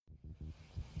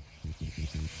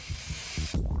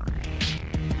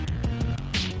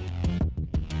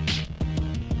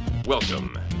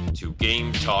Welcome to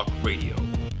Game Talk Radio,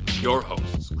 your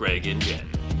hosts, Greg and Jen,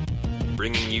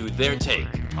 bringing you their take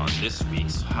on this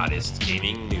week's hottest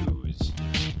gaming news.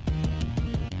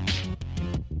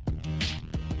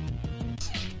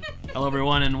 Hello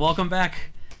everyone and welcome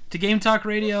back to Game Talk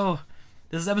Radio.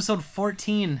 This is episode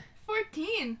 14.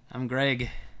 14? I'm Greg.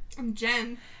 I'm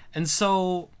Jen. And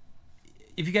so,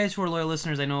 if you guys who are loyal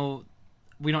listeners, I know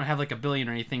we don't have like a billion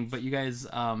or anything, but you guys,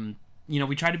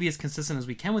 we try to be as consistent as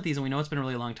we can with these, and we know it's been a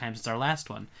really long time since our last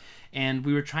one. And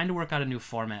we were trying to work out a new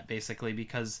format, basically,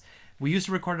 because we used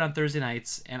to record it on Thursday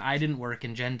nights, and I didn't work,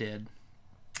 and Jen did.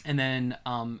 And then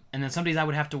some days I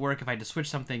would have to work if I had to switch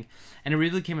something, and it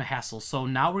really became a hassle. So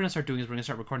now what we're going to start doing is we're going to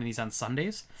start recording these on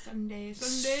Sundays. Sunday.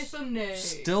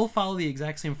 Still follow the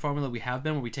exact same formula we have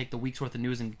been, where we take the week's worth of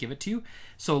news and give it to you.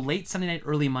 So late Sunday night,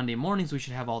 early Monday mornings, we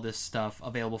should have all this stuff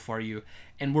available for you.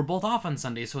 And we're both off on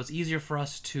Sundays, so it's easier for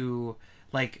us to,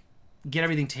 get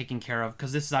everything taken care of,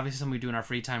 because this is obviously something we do in our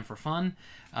free time for fun.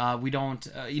 We don't,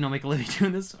 make a living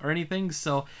doing this or anything.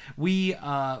 So we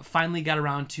finally got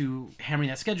around to hammering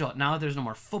that schedule out. Now that there's no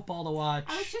more football to watch.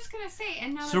 I was just gonna say,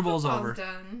 and now Super Bowl's the over.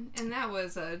 football's done, and that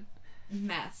was a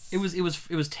mess. It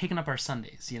was taking up our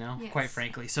Sundays, Yes. quite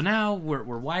frankly. So now we're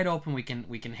wide open. We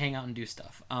can hang out and do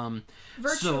stuff.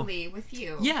 Virtually with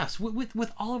you. Yes,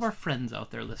 with all of our friends out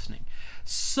there listening.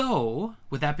 So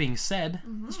with that being said,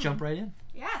 let's jump right in.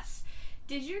 Yes.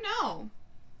 Did you know?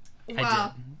 I did,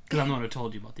 because I'm the one who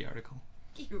told you about the article.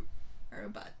 You are a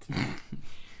butt.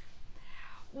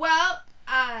 Well,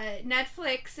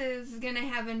 Netflix is gonna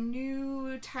have a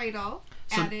new title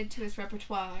added to its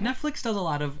repertoire. Netflix does a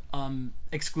lot of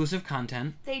exclusive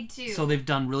content. They do. So they've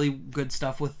done really good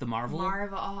stuff with the Marvel.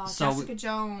 Jessica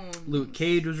Jones. Luke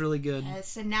Cage was really good.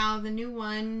 Yes, and now the new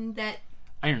one that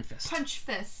Iron Fist. Punch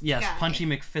Fist. Yes, guy. Punchy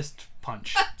McFist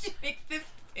Punch. Punchy McFist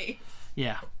face.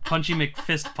 Yeah, Punchy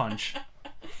McFist Punch.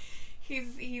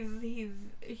 He's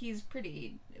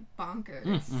pretty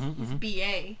bonkers. He's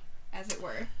BA, as it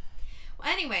were. Well,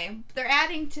 anyway, they're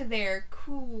adding to their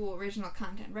cool original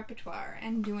content repertoire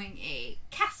and doing a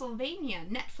Castlevania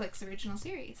Netflix original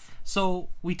series. So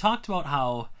we talked about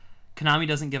how Konami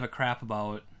doesn't give a crap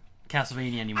about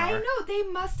Castlevania anymore. I know, they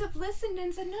must have listened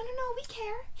and said, no, we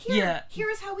care. Here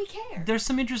is how we care. There's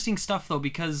some interesting stuff, though,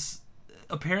 because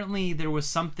apparently there was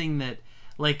something that,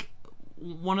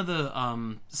 one of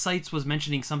the sites was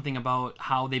mentioning something about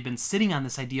how they've been sitting on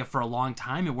this idea for a long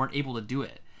time and weren't able to do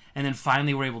it. And then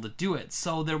finally were able to do it.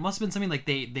 So there must have been something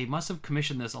they must have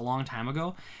commissioned this a long time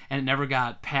ago, and it never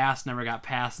got passed,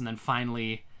 and then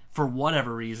finally, for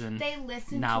whatever reason, they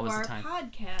listened now to is our the time.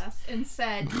 podcast and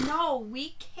said, no,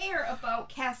 we care about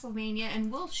Castlevania and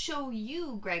we'll show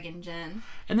you, Greg and Jen.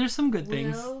 And there's some good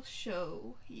things. We'll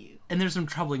show you. And there's some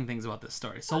troubling things about this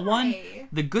story. So Why?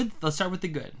 let's start with the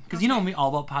good. Because you know me, all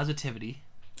about positivity.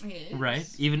 Yes. Right?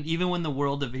 Even when the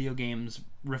world of video games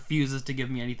refuses to give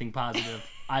me anything positive,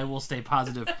 I will stay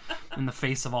positive in the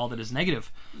face of all that is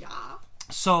negative. Yeah.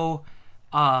 So,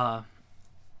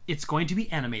 it's going to be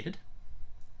animated,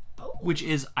 which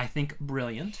is, I think,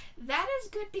 brilliant. That is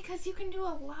good because you can do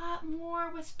a lot more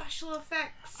with special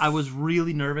effects. I was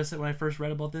really nervous when I first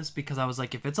read about this because I was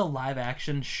like, if it's a live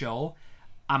action show,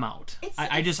 I'm out.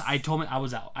 I told me I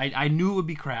was out. I knew it would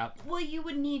be crap. Well, you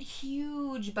would need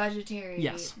huge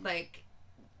budgetary,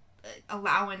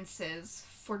 allowances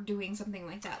for doing something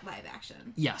like that live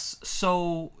action. Yes.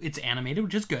 So it's animated,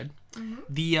 which is good. Mm-hmm.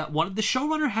 The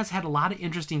showrunner has had a lot of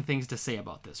interesting things to say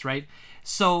about this, right?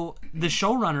 So the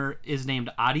showrunner is named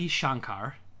Adi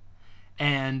Shankar,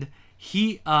 and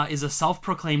he is a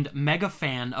self-proclaimed mega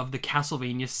fan of the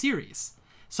Castlevania series.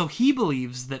 So he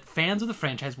believes that fans of the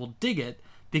franchise will dig it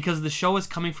because the show is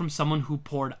coming from someone who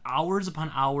poured hours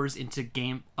upon hours into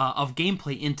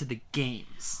gameplay into the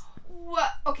games.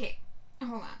 What? Okay,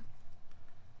 hold on.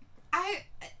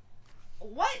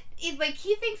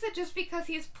 He thinks that just because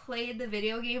he's played the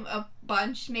video game a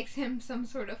bunch makes him some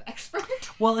sort of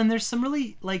expert? Well, and there's some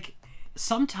really,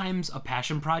 sometimes a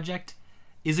passion project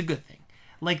is a good thing.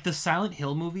 Like the Silent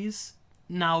Hill movies.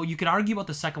 Now, you could argue about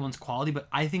the second one's quality, but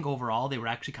I think overall they were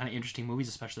actually kind of interesting movies,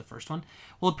 especially the first one.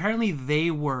 Well, apparently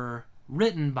they were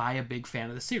written by a big fan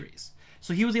of the series.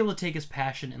 So he was able to take his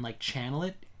passion and, channel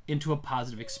it into a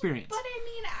positive experience. But,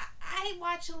 I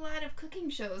watch a lot of cooking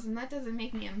shows, and that doesn't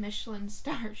make me a Michelin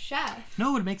star chef.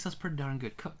 No, it makes us pretty darn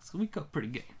good cooks. We cook pretty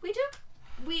good. We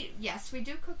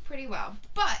do cook pretty well.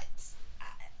 But,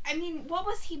 what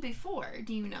was he before?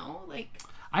 Do you know?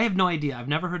 I have no idea. I've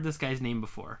never heard this guy's name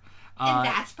before. And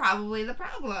that's probably the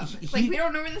problem. We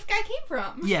don't know where this guy came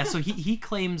from. Yeah, so he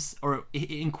claims, or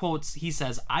in quotes, he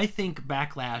says, I think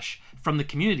backlash from the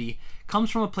community comes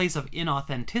from a place of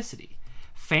inauthenticity.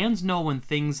 Fans know when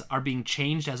things are being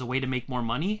changed as a way to make more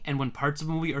money and when parts of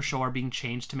a movie or show are being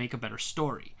changed to make a better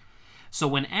story. So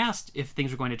when asked if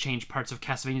things were going to change parts of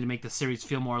Castlevania to make the series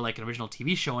feel more like an original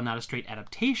TV show and not a straight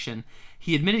adaptation,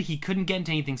 he admitted he couldn't get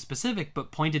into anything specific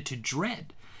but pointed to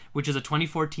Dread, which is a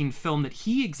 2014 film that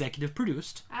he executive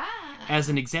produced, as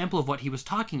an example of what he was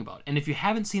talking about. And if you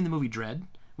haven't seen the movie Dread,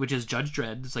 which is Judge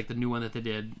Dredd, it's like the new one that they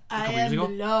did a couple years ago.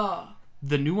 Law.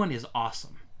 The new one is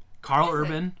awesome. Carl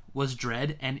Urban was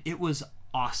Dredd, and it was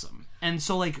awesome. And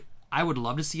so, like, I would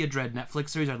love to see a Dredd Netflix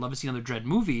series. I'd love to see another Dredd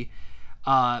movie,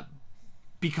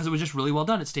 because it was just really well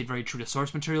done. It stayed very true to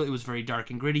source material. It was very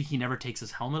dark and gritty. He never takes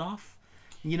his helmet off,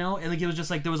 you know? And, like, it was just,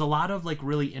 like, there was a lot of, like,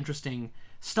 really interesting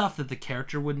stuff that the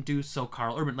character wouldn't do. So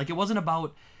Carl Urban, like, it wasn't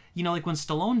about, you know, like, when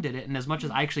Stallone did it, and as much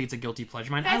as it's a guilty pleasure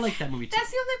of mine, I like that movie, too.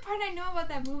 That's the only part I know about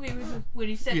that movie was when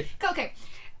he said, okay,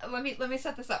 let me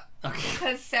set this up. Okay.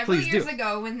 Because several years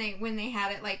ago, when they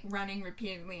had it, like, running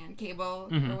repeatedly on cable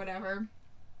or whatever,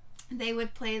 they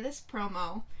would play this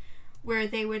promo where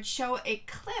they would show a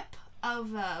clip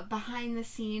of a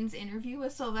behind-the-scenes interview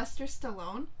with Sylvester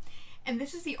Stallone, and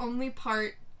this is the only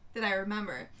part that I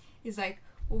remember, is like,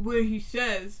 where he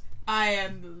says, "I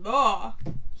am the law."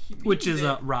 Which is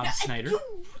Rob Schneider.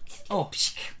 Oh.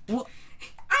 Well,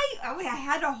 I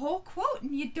had a whole quote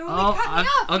and you totally cut me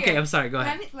off. Okay, here. I'm sorry. Go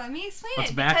ahead. Let me explain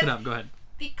Let's back it up. Go ahead.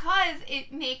 Because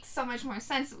it makes so much more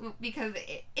sense. Because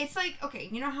it's like, okay,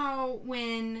 you know how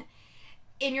when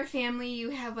in your family you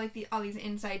have like all these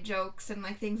inside jokes and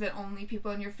like things that only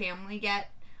people in your family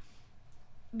get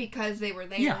because they were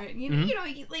there. Yeah. You know,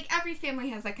 like every family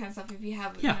has that kind of stuff if you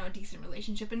have you know, a decent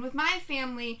relationship. And with my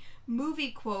family,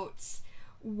 movie quotes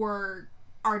were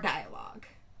our dialogue.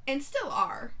 And still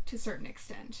are, to a certain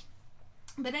extent.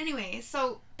 But anyway,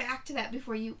 so back to that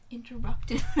before you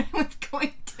interrupted what I was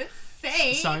going to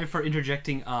say. Sorry for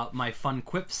interjecting my fun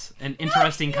quips and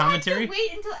interesting commentary. You had to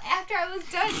wait until after I was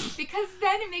done, because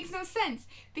then it makes no sense.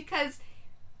 Because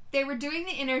they were doing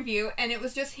the interview, and it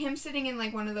was just him sitting in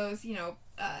like one of those, you know,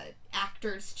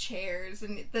 actors' chairs,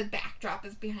 and the backdrop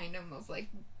is behind him was like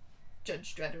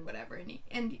Judge Dredd or whatever,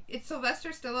 and it's Sylvester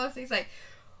Stallone, so he's like,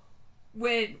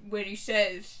 when he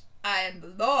says, "I am the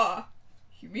law,"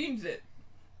 he means it.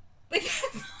 Like,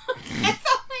 that's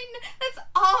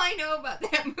all I know about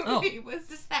that movie, was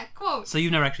just that quote. So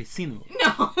you've never actually seen the movie?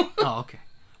 No. Oh, okay.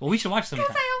 Well, we should watch sometime.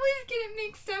 Because I always get it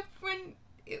mixed up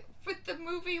with the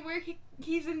movie where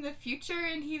he's in the future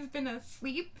and he's been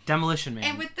asleep. Demolition Man.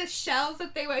 And with the shells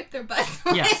that they wipe their butts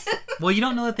with. Yes. Well, you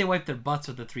don't know that they wipe their butts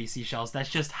with the 3 seashells. That's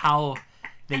just how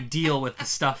they deal with the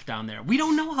stuff down there. We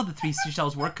don't know how the 3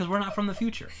 seashells work because we're not from the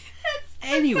future.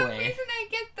 Anyway. For some reason I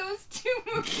get those two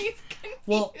movies confused.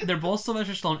 Well, they're both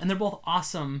Sylvester Stallone, and they're both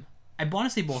awesome. I want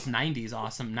to say both 90s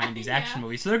awesome 90s action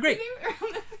movies, so they're great.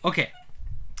 Okay.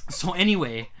 So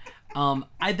anyway,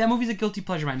 that movie's a guilty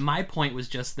pleasure of mine. My point was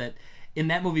just that in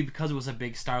that movie, because it was a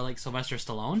big star like Sylvester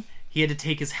Stallone, he had to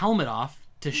take his helmet off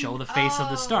to show the face of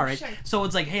the star, right? Sure. So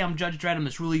it's like, hey, I'm Judge Dredd, I'm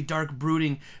this really dark,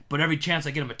 brooding, but every chance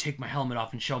I get, I'm going to take my helmet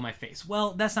off and show my face.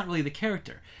 Well, that's not really the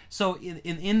character. So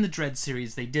in the Dredd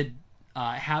series, they did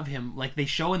have him, like, they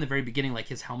show in the very beginning, like,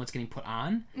 his helmet's getting put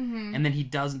on, and then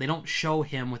they don't show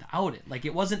him without it. Like,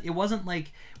 it wasn't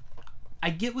like, I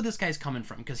get where this guy's coming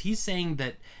from, because he's saying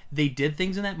that they did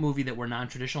things in that movie that were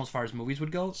non-traditional as far as movies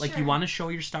would go. Like, you want to show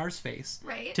your star's face.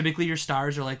 Right. Typically, your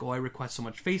stars are like, oh, I request so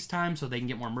much FaceTime so they can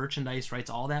get more merchandise, right? It's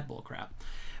all that bullcrap.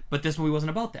 But this movie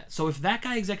wasn't about that. So if that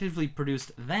guy executively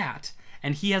produced that,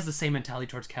 and he has the same mentality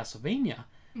towards Castlevania,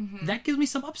 that gives me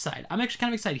some upside. I'm actually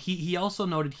kind of excited. He also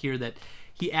noted here that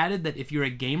he added that if you're a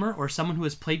gamer or someone who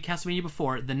has played Castlevania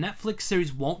before, the Netflix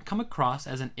series won't come across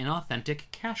as an inauthentic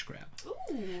cash grab.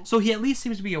 Ooh. So he at least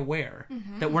seems to be aware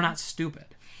that we're not stupid,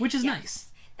 which is nice.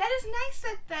 That is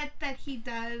nice that he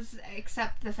does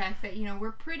accept the fact that, you know,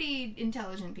 we're pretty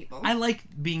intelligent people. I like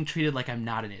being treated like I'm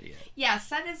not an idiot. Yes,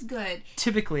 that is good.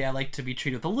 Typically, I like to be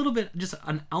treated with a little bit, just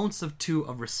an ounce or two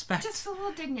of respect. Just a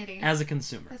little dignity. As a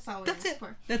consumer. That's all That's it.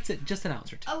 for. That's it. Just an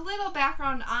ounce or two. A little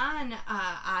background on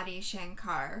Adi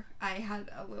Shankar. I had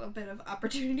a little bit of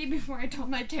opportunity before I told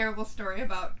my terrible story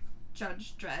about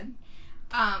Judge Dredd.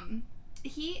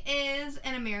 He is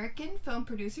an American film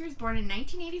producer. He was born in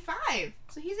 1985.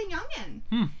 So he's a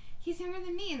youngin'. He's younger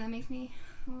than me, and that makes me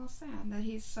a little sad that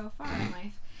he's so far in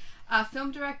life.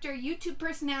 Film director, YouTube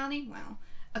personality, well,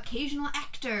 occasional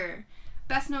actor.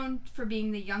 Best known for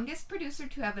being the youngest producer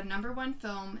to have a #1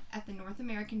 film at the North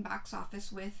American box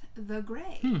office with The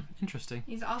Grey. Interesting.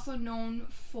 He's also known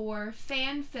for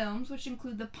fan films, which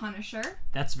include The Punisher.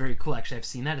 That's very cool. Actually, I've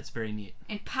seen that. It's very neat.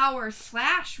 And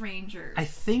Power/Rangers. I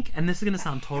think, and this is going to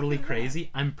sound totally crazy,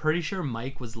 I'm pretty sure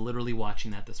Mike was literally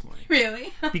watching that this morning.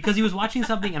 Really? Because he was watching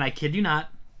something, and I kid you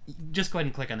not, just go ahead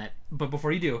and click on that. But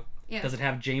before you do, does it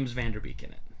have James Van Der Beek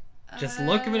in it? Just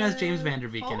look if it has James Van Der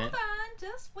Beek in it. Hold on,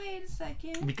 just wait a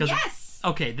second. Because yes!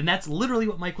 Okay, then that's literally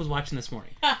what Mike was watching this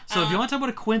morning. So if you want to talk about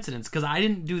a coincidence, because I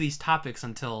didn't do these topics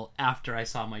until after I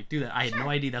saw Mike do that. I had no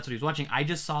idea that's what he was watching. I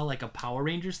just saw like a Power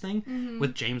Rangers thing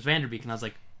with James Van Der Beek, and I was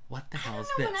like, what the hell is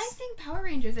this? When I think Power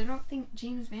Rangers, I don't think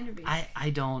James Van Der Beek. I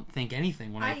don't think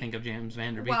anything when I think of James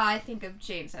Van Der Beek. Well, I think of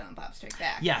James Silent Bob Strike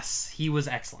Back. Yes, he was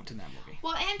excellent in that movie.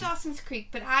 Well, and Dawson's Creek,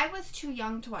 but I was too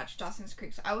young to watch Dawson's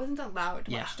Creek, so I wasn't allowed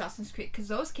to watch Dawson's Creek because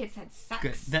those kids had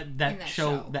sex. Good. That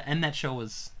show. That show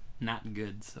was not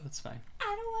good, so it's fine.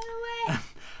 I don't want to wait.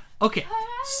 Okay.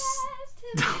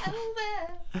 That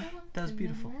That was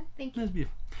beautiful. Thank you. That was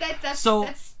beautiful.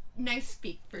 That's nice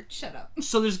speak for shut up.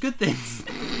 So there's good things.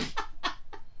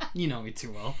 You know me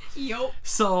too well. Yup.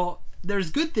 So there's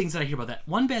good things that I hear about that.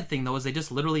 One bad thing though is they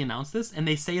just literally announced this and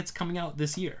they say it's coming out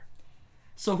this year.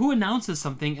 So who announces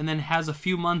something and then has a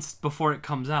few months before it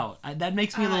comes out? That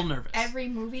makes me a little nervous. Every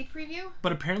movie preview?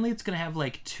 But apparently it's gonna have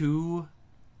like two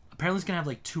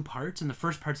parts, and the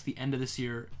first part's the end of this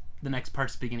year. The next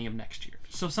part's the beginning of next year.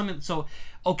 So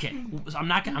okay. So I'm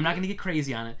not gonna get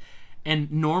crazy on it.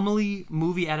 And normally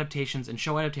movie adaptations and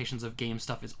show adaptations of game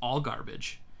stuff is all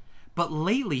garbage. But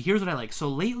lately, here's what I like. So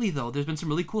lately, though, there's been some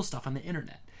really cool stuff on the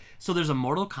internet. So there's a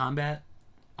Mortal Kombat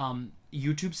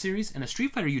YouTube series and a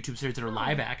Street Fighter YouTube series that are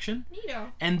live action.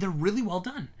 Neato. And they're really well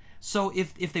done. So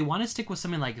if they want to stick with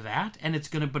something like that, and it's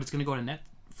gonna go to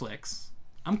Netflix,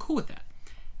 I'm cool with that.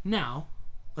 Now,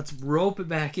 let's rope it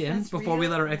back in before we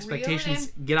let our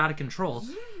expectations get out of control.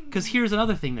 Because here's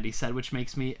another thing that he said, which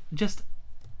makes me just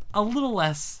a little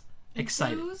less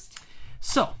excited. Enthused?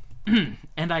 So,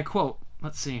 and I quote.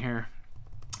 Let's see here.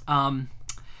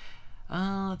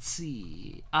 Let's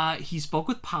see. He spoke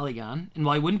with Polygon, and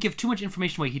while I wouldn't give too much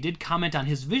information away, he did comment on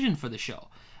his vision for the show.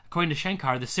 According to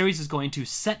Shankar, the series is going to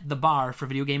set the bar for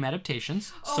video game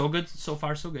adaptations. Oh. So good. So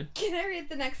far, so good. Can I read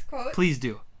the next quote? Please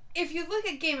do. If you look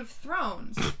at Game of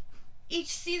Thrones, each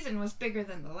season was bigger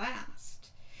than the last.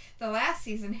 The last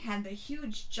season had the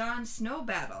huge Jon Snow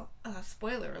battle.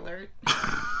 Spoiler alert.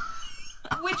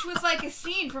 Which was like a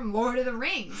scene from Lord of the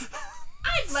Rings.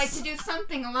 I'd like to do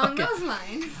something along those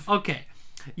lines. Okay.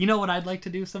 You know what I'd like to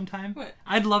do sometime? What?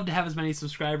 I'd love to have as many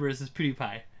subscribers as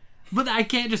PewDiePie. But I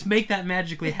can't just make that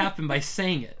magically happen by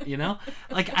saying it, you know?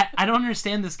 Like, I don't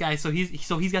understand this guy. So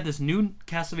he's got this new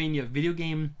Castlevania video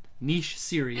game niche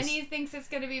series. And he thinks it's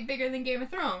going to be bigger than Game of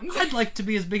Thrones. I'd like to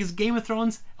be as big as Game of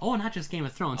Thrones. Oh, not just Game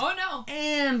of Thrones. Oh, no.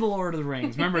 And The Lord of the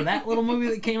Rings. Remember that little movie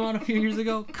that came out a few years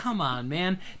ago? Come on,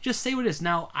 man. Just say what it is.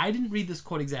 Now, I didn't read this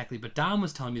quote exactly, but Dom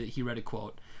was telling me that he read a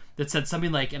quote that said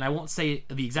something like, and I won't say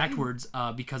the exact words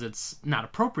because it's not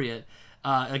appropriate.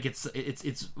 Like it's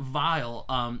vile.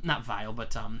 Not vile,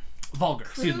 but vulgar.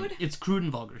 Crude? Excuse me. It's crude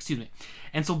and vulgar. Excuse me.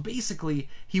 And so basically,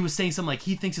 he was saying something like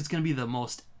he thinks it's going to be the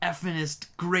most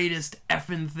effinest, greatest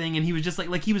effing thing, and he was just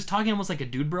like he was talking almost like a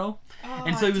dude bro. Oh,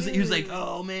 and so he was like,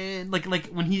 oh man, like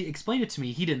when he explained it to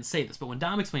me, he didn't say this, but when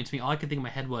Dom explained it to me, all I could think in my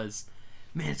head was,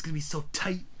 man, it's gonna be so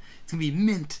tight, it's gonna be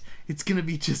mint, it's gonna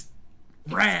be just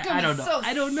rad. I don't know. So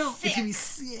I don't know. sick. It's gonna be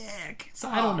sick. So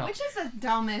I don't know. Which is the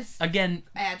dumbest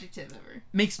adjective ever.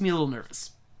 Makes me a little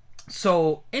nervous.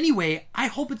 So anyway, I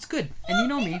hope it's good. Well, and you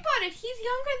know think me. about it. He's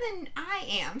younger than I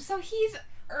am, so he's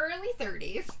early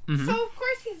 30s. Mm-hmm. So of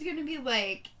course he's gonna be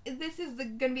like, this is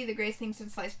gonna be the greatest thing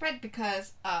since sliced bread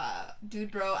because,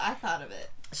 dude, bro, I thought of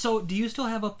it. So do you still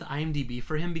have up the IMDb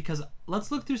for him? Because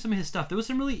let's look through some of his stuff. There was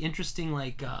some really interesting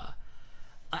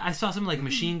I saw something like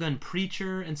Machine Gun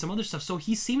Preacher and some other stuff. So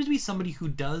he seems to be somebody who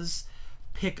does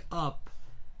pick up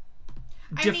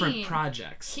different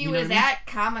projects. He was at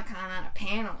Comic-Con on a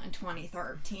panel in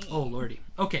 2013. Oh, lordy.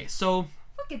 Okay, so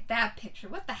look at that picture.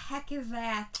 What the heck is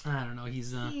that? I don't know. He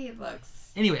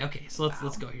looks... Anyway, okay, so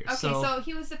let's go here. Okay, so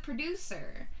he was the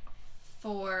producer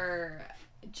for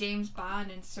James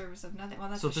Bond in Service of Nothing. Well,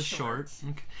 that's it's a short.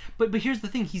 Okay. But here's the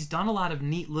thing. He's done a lot of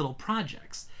neat little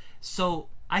projects. So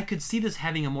I could see this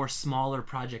having a more smaller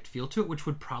project feel to it, which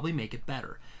would probably make it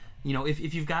better. You know,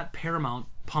 if you've got Paramount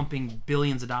pumping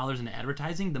billions of dollars into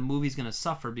advertising, the movie's going to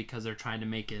suffer because they're trying to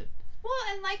make it, well,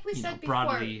 and like we said before,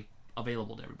 broadly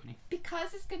available to everybody.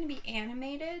 Because it's going to be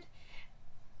animated,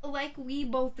 like we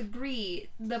both agree,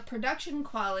 the production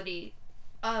quality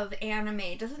of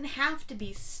anime doesn't have to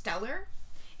be stellar.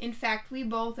 In fact, we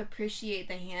both appreciate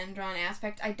the hand-drawn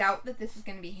aspect. I doubt that this is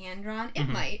going to be hand-drawn. It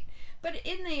might. But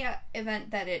in the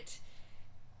event that it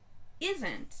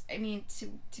isn't, I mean,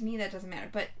 to me that doesn't matter.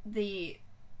 But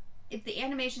if the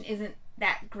animation isn't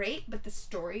that great, but the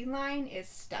storyline is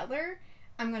stellar,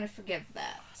 I'm going to forgive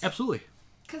that. Absolutely.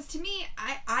 Because to me,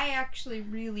 I actually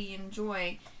really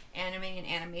enjoy anime and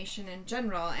animation in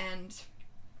general, and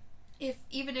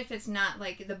even if it's not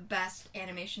like the best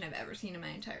animation I've ever seen in my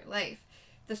entire life,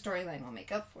 the storyline will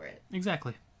make up for it.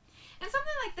 Exactly. And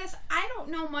something like this, I don't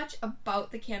know much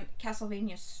about the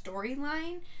Castlevania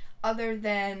storyline other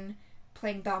than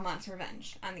playing Belmont's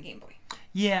Revenge on the Game Boy.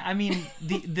 Yeah, I mean,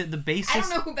 the basis... I don't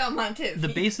know who Belmont is. The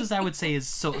basis, I would say, is...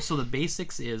 So the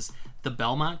basics is the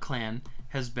Belmont clan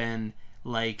has been,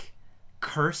 like,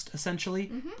 cursed,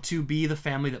 essentially, to be the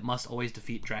family that must always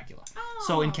defeat Dracula. Oh.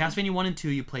 So in Castlevania 1 and 2,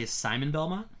 you play Simon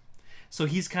Belmont. So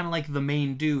he's kind of like the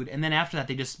main dude. And then after that,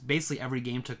 they just... Basically, every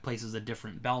game took place as a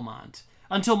different Belmont.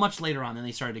 Until much later on, then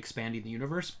they started expanding the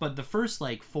universe. But the first,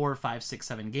 like, 4, 5, 6,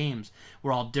 7 games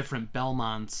were all different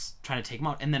Belmonts trying to take them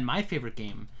out. And then my favorite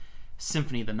game,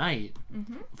 Symphony of the Night,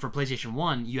 for PlayStation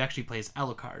 1, you actually play as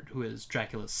Alucard, who is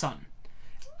Dracula's son.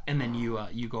 And then you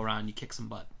go around and you kick some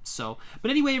butt. So, but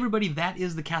anyway, everybody, that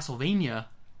is the Castlevania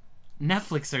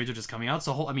Netflix series which is coming out.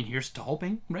 So, I mean, here's to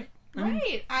hoping, right?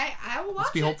 Right. I will watch it.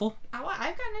 Let's be hopeful. I've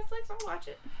got Netflix. I'll watch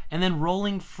it. And then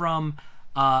rolling from...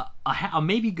 a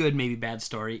maybe good, maybe bad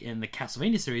story in the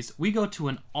Castlevania series, we go to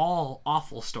an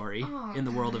all-awful story in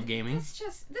the world of gaming.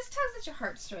 This tugs at your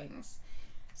heartstrings.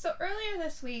 So earlier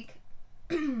this week,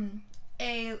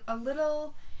 a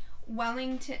little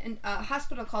Wellington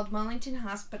hospital called Wellington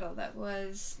Hospital that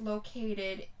was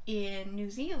located in New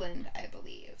Zealand, I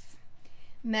believe,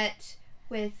 met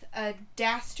with a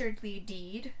dastardly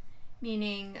deed,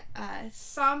 meaning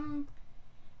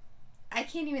I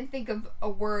can't even think of a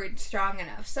word strong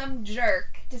enough. Some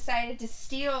jerk decided to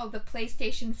steal the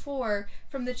PlayStation 4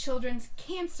 from the children's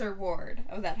cancer ward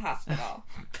of that hospital.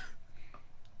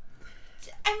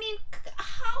 I mean,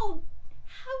 how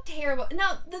terrible.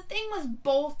 Now, the thing was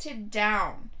bolted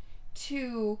down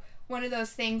to one of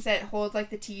those things that holds, like,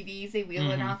 the TVs, they wheel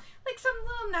it around. Like, some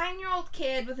little 9-year-old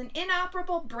kid with an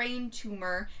inoperable brain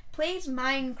tumor plays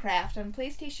Minecraft on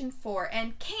PlayStation 4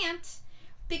 and can't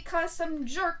because some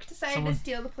jerk decided to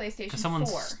steal the PlayStation 4. Someone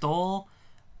stole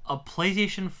a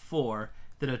PlayStation 4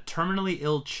 that a terminally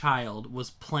ill child was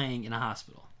playing in a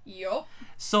hospital. Yup.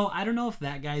 So, I don't know if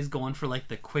that guy's going for, like,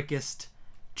 the quickest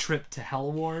trip to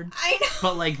hell ward. I know.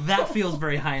 But, like, that feels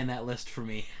very high on that list for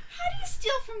me. How do you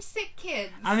steal from sick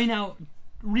kids? I mean, now,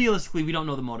 realistically, we don't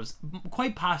know the motives.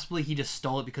 Quite possibly he just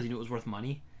stole it because he knew it was worth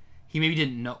money. He maybe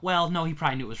didn't know. Well, no, he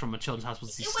probably knew it was from a children's hospital.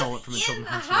 So he stole it from a children's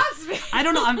hospital. I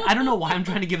don't know. I don't know why I'm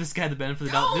trying to give this guy the benefit of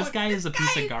the doubt. This guy is a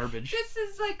piece of garbage. This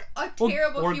is like a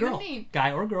terrible or human girl. being.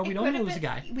 Guy or girl. We don't know it was a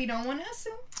guy. We don't want to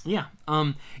assume. Yeah.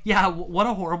 Yeah. What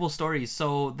a horrible story.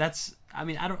 So that's. I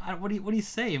mean, I don't. What do you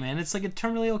say, man? It's like a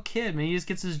terminally ill kid, man. He just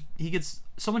gets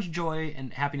so much joy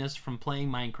and happiness from playing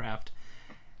Minecraft,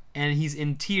 and he's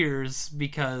in tears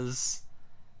because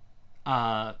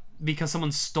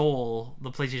someone stole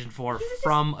the PlayStation 4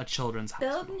 from a children's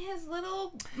hospital. Building his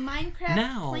little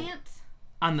Minecraft plant.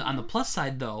 On the plus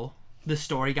side, though, the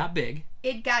story got big.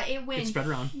 It went spread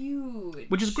around, huge.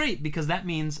 Which is great because that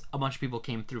means a bunch of people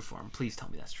came through for him. Please tell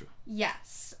me that's true.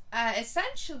 Yes.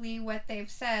 Essentially, what they've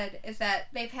said is that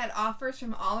they've had offers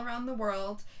from all around the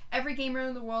world. Every gamer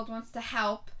in the world wants to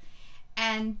help.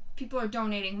 And people are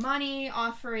donating money,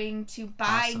 offering to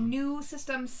buy new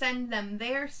systems, send them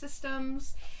their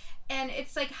systems. And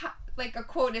it's like a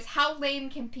quote is, how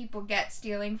lame can people get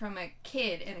stealing from a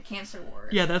kid in a cancer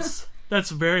ward? Yeah, that's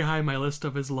very high on my list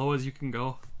of as low as you can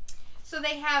go. So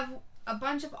they have a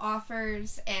bunch of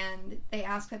offers, and they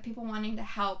ask that people wanting to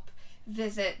help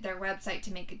visit their website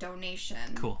to make a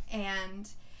donation. Cool. And,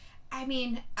 I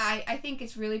mean, I think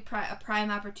it's really a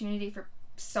prime opportunity for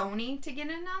Sony to get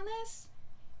in on this.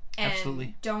 And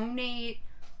absolutely. Donate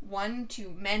one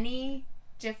to many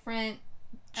different...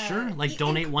 Sure, like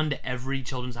donate one to every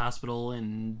children's hospital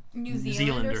in New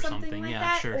Zealand or something like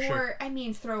that. Sure, or, sure. I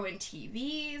mean, throw in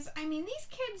TVs. I mean, these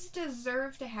kids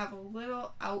deserve to have a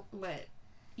little outlet,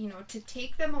 to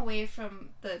take them away from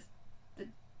the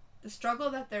struggle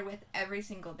that they're with every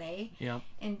single day. Yep.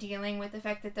 And dealing with the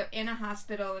fact that they're in a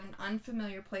hospital in an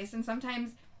unfamiliar place, and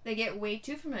sometimes they get way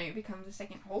too familiar. It becomes a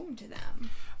second home to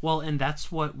them. Well, and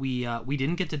that's what we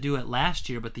didn't get to do it last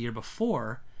year, but the year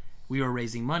before, we were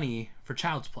raising money for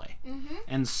Child's Play. Mm-hmm.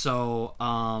 And so...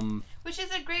 which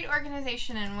is a great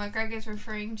organization, and what Greg is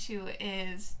referring to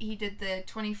is he did the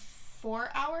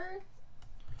 24-hour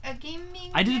a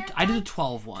gaming I did marathon? a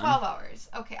 12 one. 12 hours.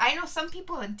 Okay. I know some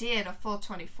people that did a full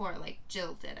 24, like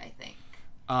Jill did, I think.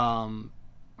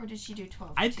 Or did she do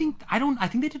 12? I think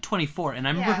they did 24, and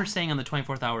I remember Yeah. her saying on the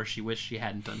 24th hour she wished she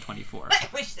hadn't done 24. I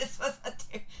wish this was a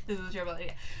terrible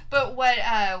idea. But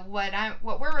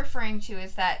what we're referring to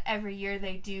is that every year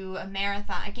they do a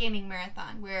marathon, a gaming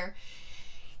marathon, where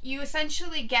you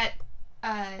essentially get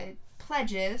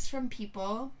pledges from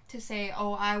people to say,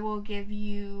 oh, I will give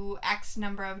you X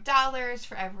number of dollars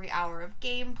for every hour of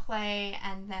gameplay,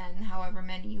 and then however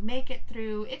many you make it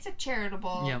through. It's a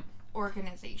charitable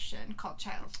organization called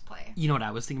Child's Play. You know what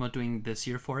I was thinking about doing this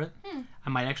year for it? I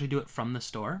might actually do it from the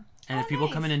store. And if people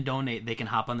come in and donate, they can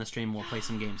hop on the stream and we'll play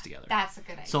some games together. That's a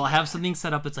good idea. So I'll have something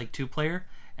set up that's like 2-player,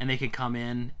 and they can come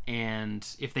in, and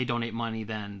if they donate money,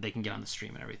 then they can get on the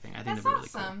stream and everything. I think that'd be really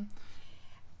cool.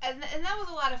 And that was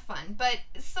a lot of fun. But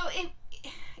so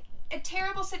a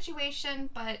terrible situation,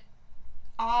 but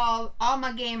all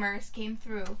my gamers came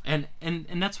through. And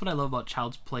that's what I love about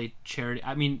Child's Play charity.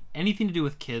 I mean, anything to do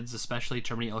with kids, especially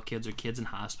terminally ill kids or kids in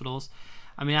hospitals.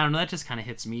 I mean, I don't know, that just kind of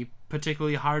hits me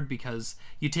particularly hard because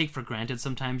you take for granted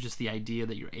sometimes just the idea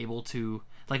that you're able to,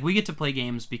 like, we get to play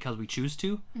games because we choose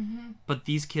to, but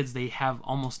these kids, they have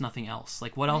almost nothing else.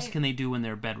 Like, what else can they do when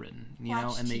they're bedridden? You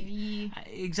know, and TV.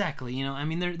 Exactly. You know, I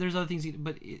mean, there's other things,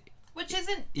 but which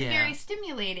isn't very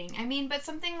stimulating. I mean, but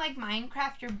something like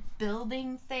Minecraft, you're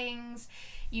building things.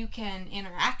 You can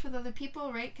interact with other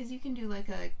people, right? Because you can do like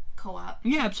a co-op.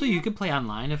 Yeah, absolutely. You could play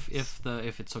online if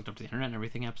it's hooked up to the internet and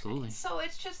everything. Absolutely. So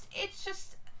it's just.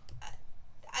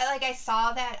 I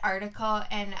saw that article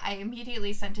and I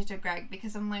immediately sent it to Greg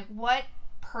because I'm like, what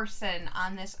person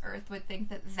on this earth would think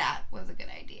that was a good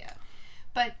idea?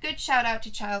 But good shout out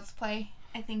to Child's Play.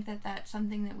 I think that's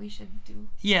something that we should do.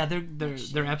 Yeah,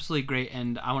 they're absolutely great,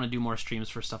 and I want to do more streams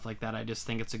for stuff like that. I just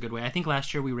think it's a good way. I think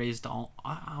last year we raised I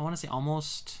want to say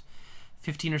almost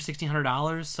 $1,500 or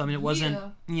 $1,600. So I mean, it wasn't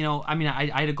I mean,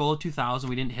 I had a goal of 2,000.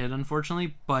 We didn't hit it,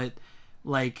 unfortunately, but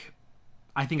like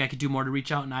I think I could do more to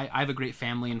reach out, and I have a great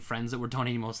family and friends that were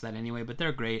donating most of that anyway. But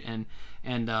they're great, and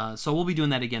so we'll be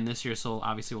doing that again this year. So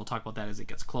obviously we'll talk about that as it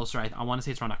gets closer. I want to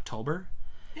say it's around October.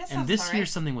 And this year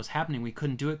something was happening. We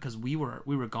couldn't do it because we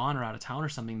were gone or out of town or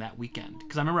something that weekend.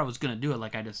 Because I remember I was going to do it.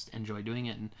 Like, I just enjoy doing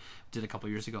it and did a couple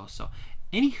years ago. So,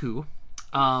 anywho,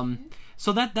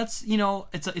 so that's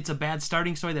it's a bad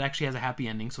starting story that actually has a happy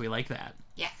ending. So we like that.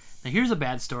 Yes. Now here's a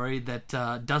bad story that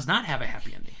does not have a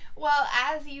happy ending. Well,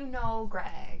 as you know,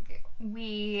 Greg,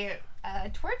 we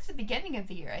towards the beginning of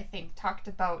the year, I think, talked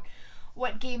about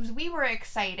what games we were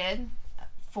excited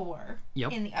for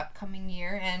in the upcoming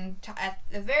year, and at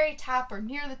the very top or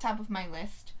near the top of my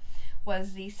list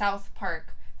was the South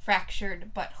Park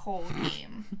Fractured Butthole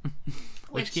game.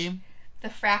 Which game? The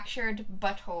Fractured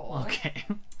Butthole. Okay.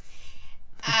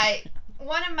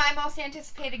 One of my most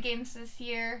anticipated games this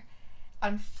year.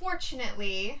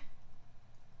 Unfortunately,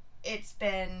 it's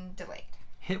been delayed.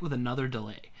 Hit with another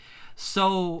delay.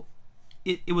 So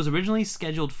it was originally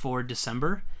scheduled for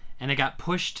December, and it got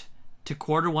pushed to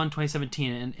Q1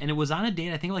 2017, and it was on a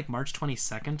date, I think like March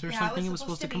 22nd or something. It was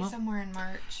supposed to come out somewhere in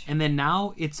March. And then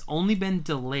now it's only been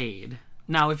delayed.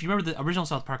 Now, if you remember, the original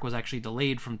South Park was actually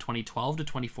delayed from 2012 to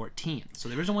 2014. So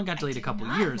the original one got delayed a couple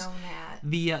years. Know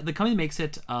that. The company that makes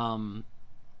it,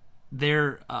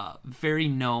 they're very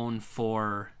known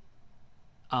for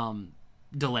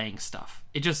delaying stuff.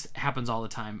 It just happens all the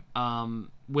time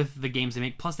with the games they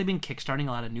make. Plus, they've been kickstarting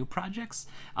a lot of new projects.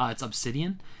 It's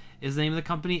Obsidian is the name of the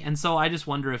company, and so I just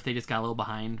wonder if they just got a little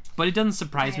behind. But it doesn't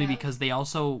surprise me because they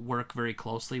also work very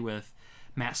closely with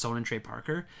Matt Stone and Trey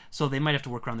Parker, so they might have to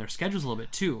work around their schedules a little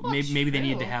bit too. Well, maybe they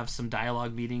needed to have some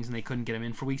dialogue meetings and they couldn't get them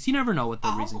in for weeks. You never know what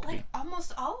the reason could be.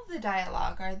 Almost all of the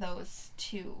dialogue are those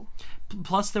two.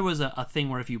 Plus, there was a thing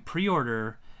where if you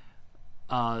pre-order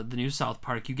the new South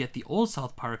Park, you get the old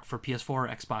South Park for PS4 or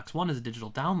Xbox One as a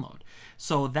digital download.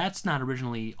 So that's not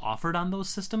originally offered on those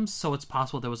systems, so it's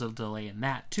possible there was a delay in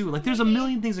that too. Like, there's a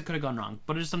million things that could have gone wrong,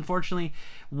 but just unfortunately,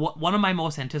 one of my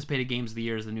most anticipated games of the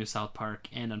year is the new South Park,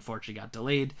 and unfortunately got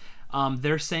delayed.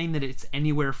 They're saying that it's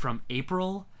anywhere from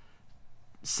April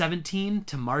 17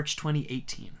 to March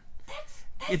 2018.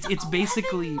 It's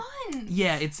basically months.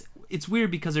 Yeah, it's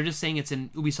weird because they're just saying it's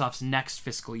in Ubisoft's next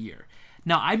fiscal year.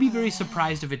 Now, I'd be very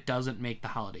surprised if it doesn't make the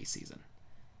holiday season.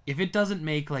 If it doesn't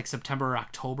make, like, September or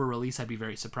October release, I'd be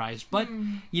very surprised. But,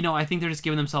 I think they're just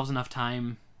giving themselves enough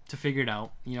time to figure it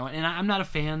out. And I'm not a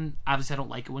fan. Obviously, I don't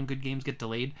like it when good games get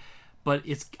delayed. But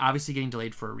it's obviously getting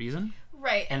delayed for a reason.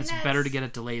 Right. And it's better to get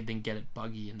it delayed than get it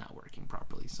buggy and not working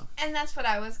properly. So. And that's what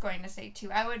I was going to say,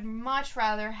 too. I would much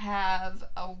rather have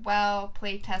a well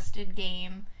play-tested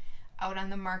game out on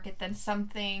the market than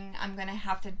something I'm going to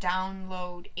have to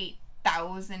download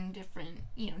 8,000 different,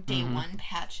 day one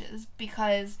patches.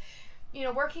 Because,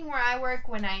 working where I work,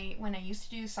 when I used to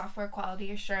do software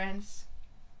quality assurance,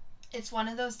 it's one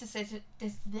of those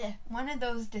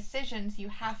decisions you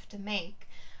have to make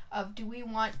of, do we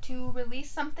want to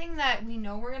release something that we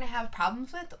know we're going to have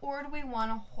problems with, or do we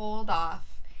want to hold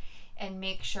off and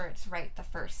make sure it's right the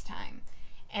first time?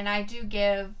 And I do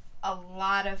give a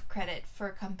lot of credit for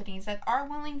companies that are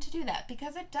willing to do that,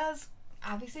 because it does,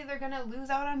 obviously they're going to lose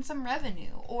out on some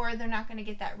revenue, or they're not going to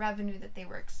get that revenue that they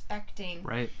were expecting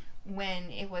when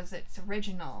it was its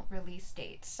original release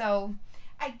date. So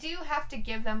I do have to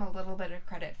give them a little bit of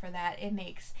credit for that. It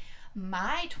makes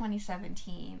my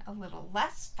 2017 a little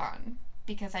less fun,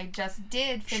 because I just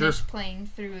did finish playing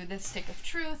through the Stick of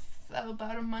Truth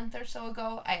about a month or so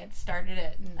ago. I had started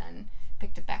it and then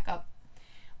picked it back up.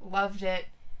 Loved it.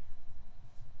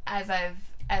 As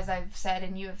I've said,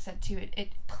 and you have said too, it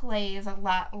plays a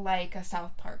lot like a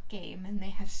South Park game, and they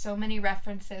have so many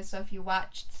references. So if you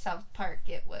watched South Park,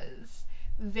 it was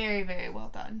very, very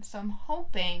well done. So I'm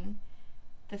hoping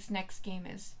this next game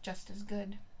is just as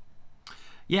good.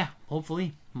 Yeah,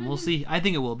 hopefully. We'll see. I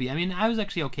think it will be. I mean, I was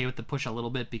actually okay with the push a little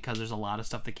bit, because there's a lot of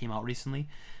stuff that came out recently.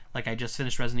 Like, I just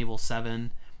finished Resident Evil 7,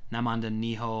 and I'm on to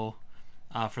Nioh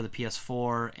for the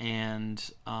PS4,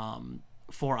 and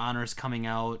For Honor's coming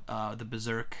out. The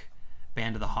Berserk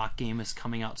Band of the Hawk game is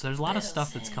coming out. So there's a lot of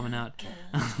stuff that's coming out.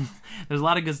 There's a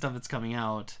lot of good stuff that's coming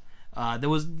out. There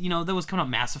was coming out.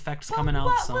 Mass Effect's coming out.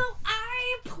 What so will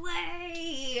I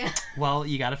play? Well,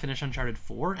 you got to finish Uncharted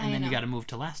 4, and then you got to move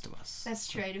to Last of Us. That's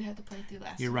true. I do have to play through Last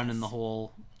of Us. You're running the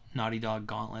whole Naughty Dog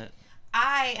gauntlet.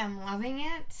 I am loving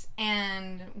it,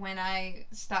 and when I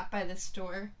stopped by the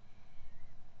store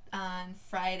on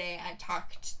Friday, I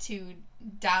talked to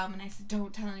Dom, and I said,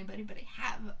 don't tell anybody, but I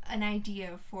have an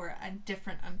idea for a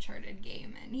different Uncharted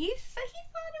game, and he said he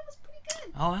thought it was pretty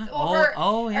good.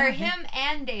 Or him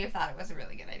and Dave thought it was a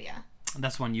really good idea.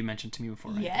 That's one you mentioned to me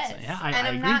before, right? Yes. Yeah, and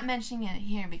I'm agree. not mentioning it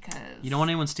here because... You don't want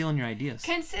anyone stealing your ideas.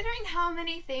 Considering how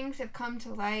many things have come to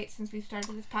light since we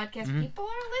started this podcast, people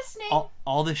are listening.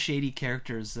 All the shady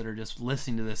characters that are just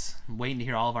listening to this, waiting to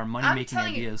hear all of our money-making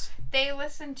ideas. They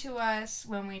listened to us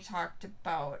when we talked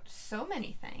about so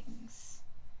many things.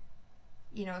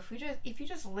 If you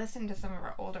just listen to some of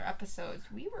our older episodes,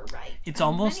 we were right. It's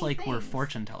almost like we're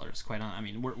fortune tellers, quite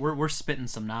honestly. I mean, we're spitting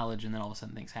some knowledge, and then all of a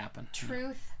sudden things happen.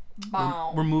 Truth.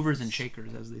 We're movers and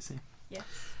shakers, as they say. Yes.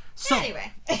 So,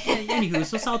 anyway. Anywho,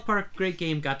 so South Park, great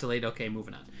game, got delayed. Okay,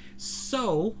 moving on.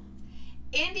 So,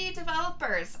 indie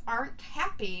developers aren't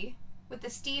happy with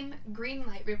the Steam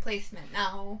Greenlight replacement.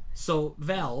 Now, so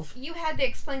Valve, you had to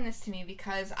explain this to me,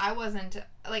 because I wasn't,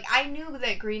 I knew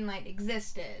that Greenlight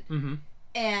existed. Mm-hmm.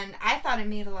 And I thought it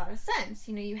made a lot of sense.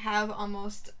 You have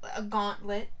almost a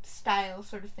gauntlet style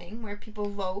sort of thing where people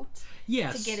vote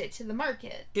to get it to the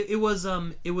market. It was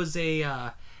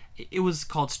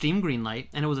called Steam Greenlight,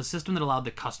 and it was a system that allowed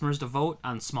the customers to vote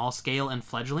on small scale and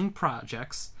fledgling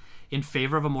projects in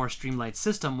favor of a more streamlined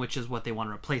system, which is what they want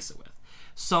to replace it with.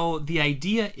 So the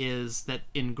idea is that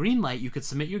in Greenlight, you could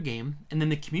submit your game, and then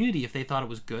the community, if they thought it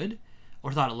was good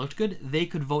or thought it looked good, they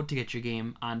could vote to get your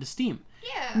game onto Steam.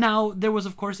 Yeah. Now, there was,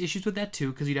 of course, issues with that,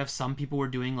 too, because you'd have some people who were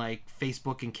doing,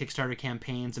 Facebook and Kickstarter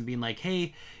campaigns and being like,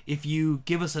 hey, if you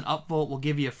give us an upvote, we'll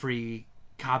give you a free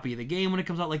copy of the game when it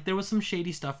comes out. There was some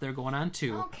shady stuff there going on,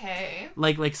 too. Okay.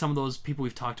 Like some of those people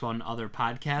we've talked about in other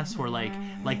podcasts, where, like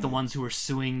the ones who were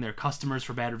suing their customers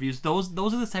for bad reviews. Those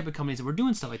are the type of companies that were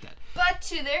doing stuff like that. But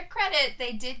to their credit,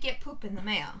 they did get poop in the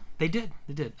mail. They did.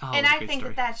 Oh, and I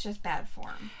think that's just bad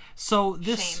form. So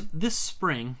this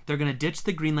spring, they're going to ditch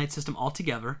the Greenlight system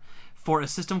altogether for a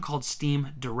system called Steam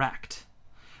Direct.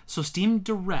 So Steam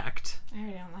Direct... I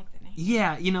already don't like the name.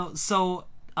 Yeah, so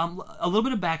a little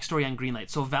bit of backstory on Greenlight.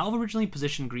 So Valve originally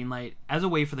positioned Greenlight as a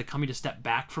way for the company to step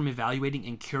back from evaluating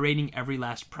and curating every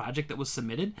last project that was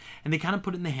submitted, and they kind of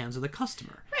put it in the hands of the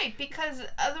customer. Right, because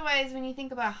otherwise, when you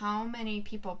think about how many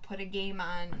people put a game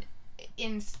on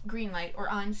in Greenlight or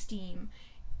on Steam,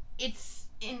 it's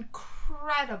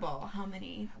incredible how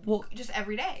many just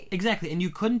every day. Exactly, and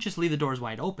you couldn't just leave the doors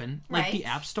wide open. Right. The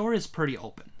App Store is pretty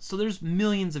open, so there's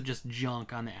millions of just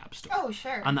junk on the App Store. Oh,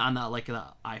 sure. On the the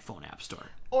iPhone App Store.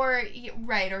 Or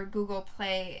Google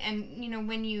Play, and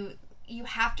when you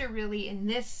have to really, in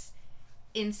this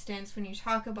instance, when you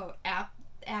talk about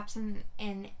apps in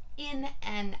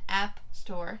an App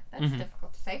Store, that's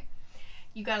difficult to say.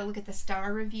 you got to look at the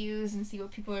star reviews and see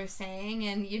what people are saying.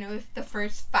 And, you know, if the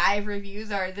first 5 reviews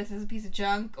are, this is a piece of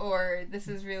junk, or this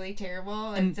is really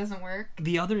terrible, and it doesn't work.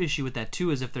 The other issue with that,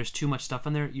 too, is if there's too much stuff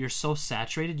on there, you're so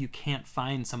saturated, you can't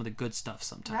find some of the good stuff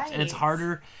sometimes. Right. And it's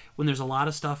harder when there's a lot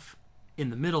of stuff in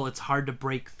the middle. It's hard to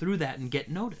break through that and get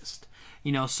noticed.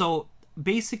 You know, so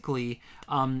basically,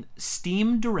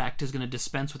 Steam Direct is going to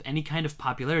dispense with any kind of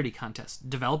popularity contest.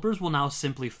 Developers will now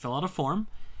simply fill out a form,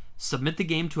 submit the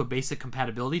game to a basic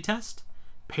compatibility test,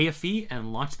 pay a fee,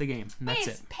 and launch the game. And that's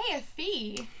it. Pay a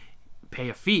fee? Pay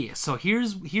a fee. So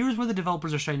here's where the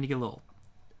developers are starting to get a little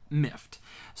miffed.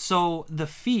 So the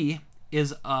fee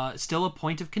is still a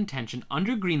point of contention.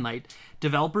 Under Greenlight,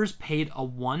 developers paid a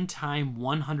one-time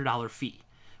 $100 fee,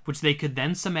 which they could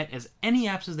then submit as any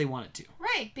apps as they wanted to.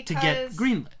 Right, because to get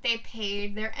greenlit. They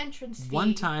paid their entrance fee.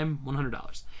 One time,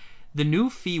 $100. The new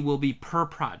fee will be per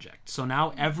project. So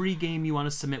now every game you want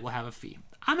to submit will have a fee.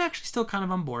 I'm actually still kind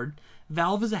of on board.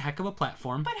 Valve is a heck of a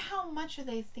platform. But how much are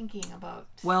they thinking about?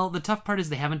 Well, the tough part is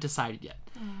they haven't decided yet.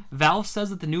 Valve says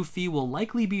that the new fee will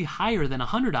likely be higher than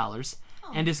 $100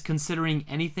 and is considering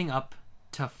anything up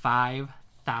to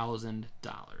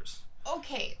 $5,000.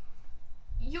 Okay.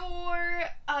 You're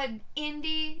an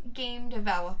indie game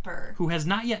developer. Who has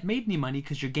not yet made any money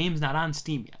because your game's not on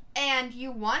Steam yet. And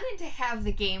you wanted to have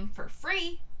the game for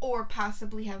free or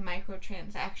possibly have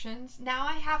microtransactions. Now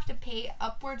I have to pay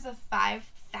upwards of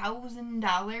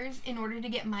 $5,000 in order to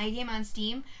get my game on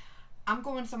Steam. I'm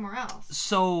going somewhere else.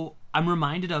 So I'm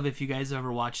reminded of, if you guys have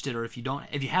ever watched it, or if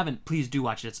you haven't, please do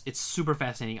watch it. It's super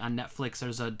fascinating. On Netflix,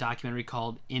 there's a documentary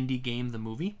called Indie Game the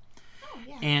Movie. Oh,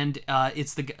 yeah. And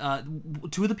it's the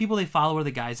 2 of the people they follow are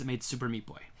the guys that made Super Meat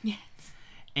Boy. Yes.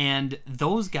 And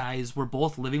those guys were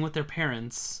both living with their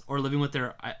parents or living with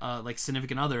their like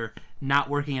significant other, not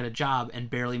working at a job and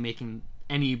barely making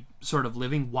any sort of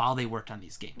living while they worked on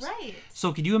these games. Right.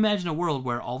 So could you imagine a world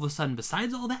where all of a sudden,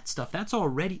 besides all that stuff,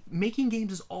 making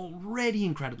games is already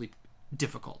incredibly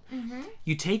difficult. Mm-hmm.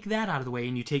 You take that out of the way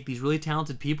and you take these really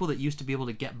talented people that used to be able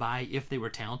to get by if they were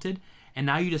talented, and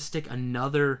now you just stick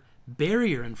another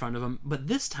barrier in front of them, but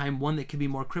this time one that could be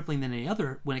more crippling than any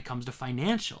other when it comes to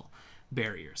financial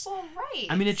barriers. Well, right.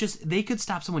 I mean, they could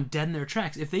stop someone dead in their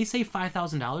tracks. If they say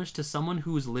 $5,000 to someone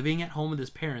who's living at home with his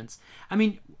parents, I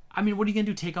mean, what are you going to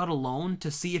do? Take out a loan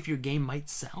to see if your game might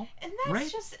sell? And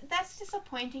that's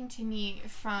disappointing to me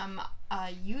from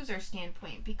a user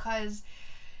standpoint, because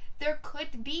there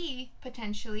could be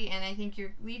potentially, and I think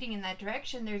you're leading in that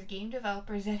direction, there's game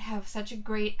developers that have such a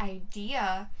great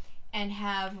idea and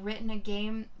have written a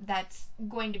game that's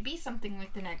going to be something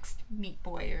like the next Meat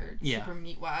Boy or Super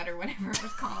Meat Wad or whatever it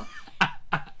was called.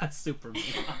 Super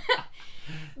Meat Wad.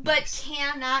 But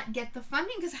cannot get the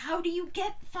funding, because how do you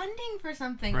get funding for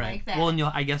something like that? Well, and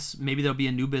I guess maybe there'll be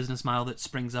a new business model that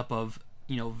springs up of,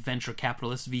 venture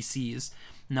capitalists, VCs,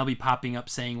 and they'll be popping up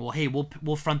saying, well, hey,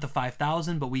 we'll front the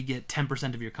 $5,000, but we get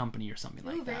 10% of your company or something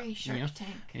like that. Very Shark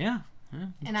Tank. Yeah.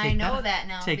 And I know that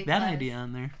now. Take that idea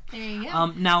on there. There you go.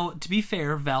 Now, to be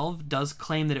fair, Valve does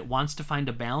claim that it wants to find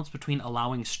a balance between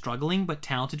allowing struggling but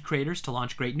talented creators to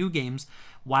launch great new games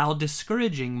while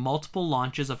discouraging multiple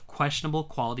launches of questionable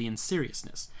quality and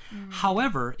seriousness.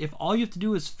 However, if all you have to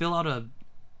do is fill out a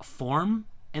form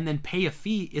and then pay a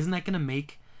fee, isn't that going to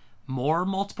make more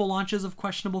multiple launches of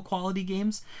questionable quality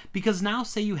games? Because now,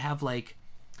 say you have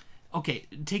okay,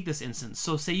 take this instance.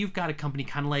 So say you've got a company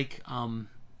kind of like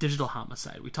Digital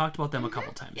Homicide. We talked about them a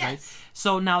couple times, right?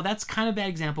 So now that's kind of a bad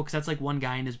example, because that's like one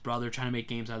guy and his brother trying to make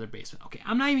games out of their basement. Okay,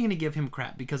 I'm not even going to give him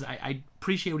crap because I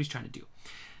appreciate what he's trying to do.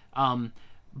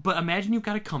 But imagine you've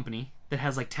got a company that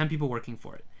has 10 people working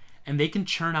for it, and they can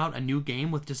churn out a new game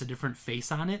with just a different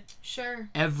face on it. Sure.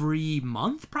 Every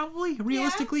month, probably,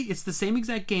 realistically. Yeah. It's the same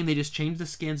exact game. They just change the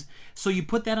skins. So you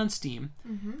put that on Steam.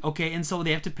 Mm-hmm. Okay, and so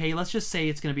they have to pay, let's just say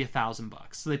it's going to be $1,000.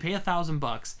 So they pay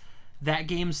 $1,000. That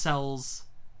game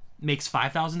makes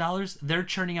 $5,000. They're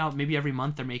churning out, maybe every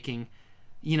month they're making,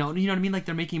 you know what I mean?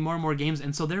 They're making more and more games,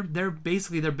 and so they're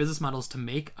basically, their business model is to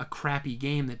make a crappy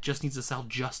game that just needs to sell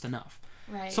just enough.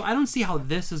 Right. So I don't see how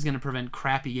this is going to prevent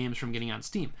crappy games from getting on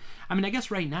Steam. I mean, I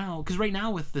guess right now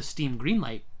with the Steam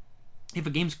Greenlight, if a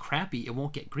game's crappy, it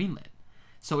won't get greenlit.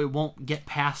 So it won't get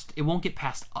past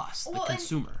us, the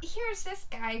consumer. And here's this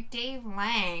guy, Dave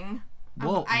Lang.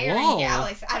 Whoa, Iron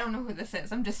Galaxy. I don't know who this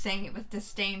is. I'm just saying it with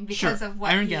disdain because of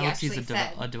what Iron he Galaxy actually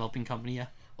said. a developing company, yeah.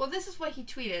 Well, this is what he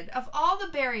tweeted. Of all the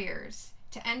barriers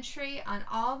to entry on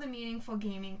all the meaningful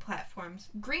gaming platforms,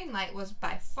 Greenlight was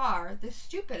by far the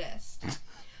stupidest.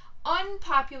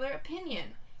 Unpopular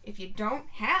opinion. If you don't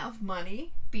have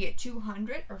money, be it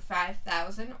 $200 or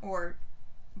 $5,000 or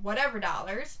whatever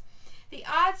dollars, the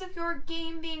odds of your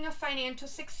game being a financial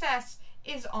success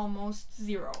is almost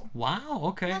 0. Wow,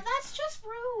 okay. Now that's just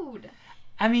rude.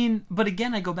 I mean, but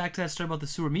again, I go back to that story about the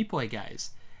Sewer Meat Boy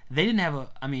guys. They didn't have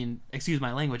excuse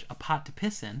my language, a pot to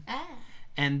piss in.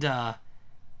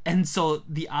 And so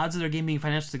the odds of their game being a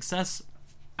financial success,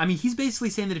 I mean, he's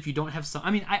basically saying that if you don't have some...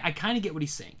 I mean, I kind of get what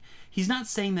he's saying. He's not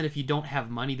saying that if you don't have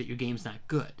money that your game's not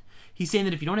good. He's saying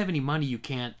that if you don't have any money, you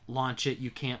can't launch it,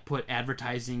 you can't put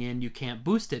advertising in, you can't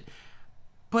boost it.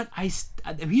 But he's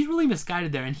really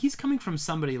misguided there, and he's coming from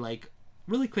somebody like...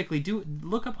 Really quickly,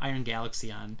 look up Iron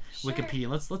Galaxy on Wikipedia.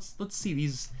 Let's see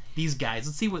these guys.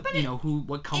 Let's see what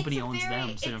what company owns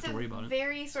them, so you don't have to worry about it. It's a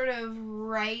very sort of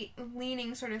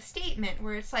right-leaning sort of statement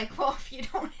where it's like, well, if you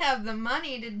don't have the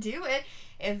money to do it,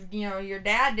 if your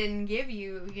dad didn't give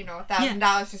you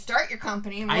 $1,000 to start your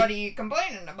company, what are you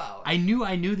complaining about? I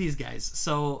knew these guys.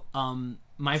 So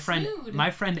my friend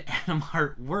Adam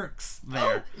Hart works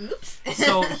there. Oh, oops.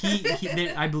 So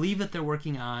I believe that they're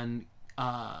working on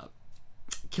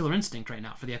Killer Instinct right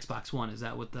now for the Xbox One. Is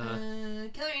that what the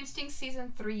Killer Instinct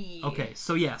Season 3? Okay,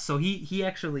 so yeah, so he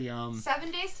actually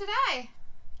 7 Days to Die.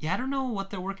 Yeah, I don't know what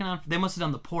they're working on. They must have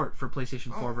done the port for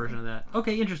PlayStation 4 version of that.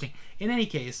 Okay, interesting. In any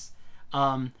case,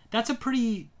 that's a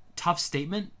pretty tough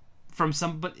statement from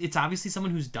but it's obviously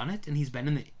someone who's done it and he's been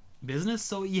in the business,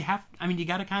 so you got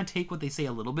to kind of take what they say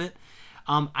a little bit.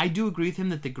 I do agree with him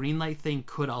that the green light thing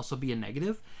could also be a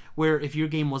negative, where if your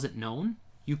game wasn't known,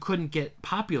 you couldn't get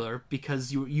popular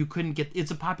because you couldn't get... It's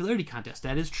a popularity contest.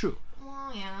 That is true.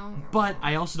 Well, yeah. But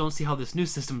I also don't see how this new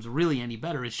system's really any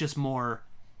better. It's just more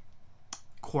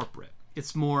corporate.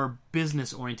 It's more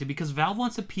business-oriented because Valve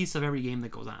wants a piece of every game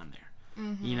that goes on there.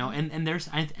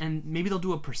 Mm-hmm. And maybe they'll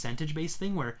do a percentage-based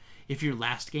thing where if your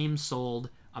last game sold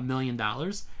 $1 million,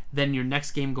 then your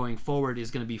next game going forward is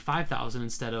going to be 5,000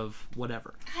 instead of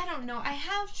whatever. I don't know. I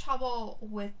have trouble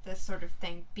with this sort of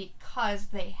thing because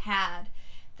they had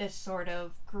this sort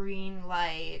of green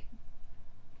light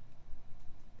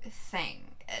thing.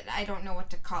 I don't know what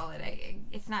to call it.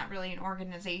 It's not really an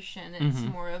organization. It's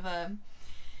more of a,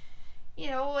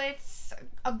 it's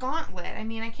a gauntlet. I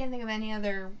mean, I can't think of any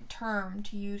other term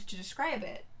to use to describe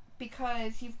it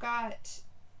because you've got,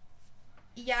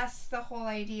 yes, the whole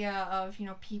idea of,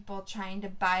 people trying to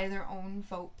buy their own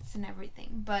votes and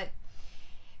everything, but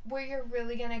where you're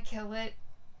really going to kill it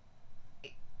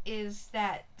is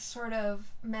that sort of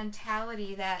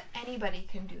mentality that anybody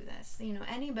can do this.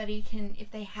 Anybody can, if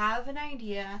they have an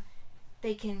idea,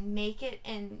 they can make it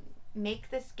and make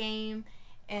this game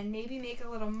and maybe make a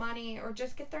little money or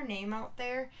just get their name out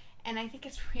there. And I think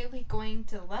it's really going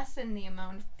to lessen the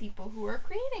amount of people who are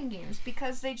creating games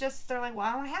because they're like, well,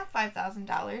 I don't have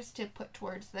 $5,000 to put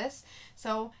towards this,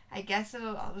 so I guess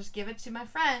I'll just give it to my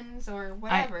friends or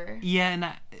whatever. And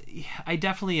I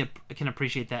definitely can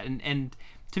appreciate that. And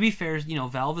to be fair,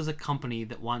 Valve is a company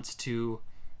that wants to,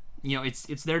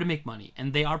 it's there to make money,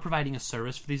 and they are providing a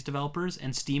service for these developers.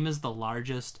 And Steam is the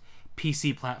largest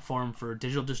PC platform for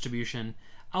digital distribution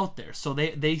out there, so they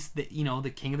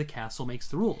the king of the castle makes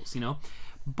the rules,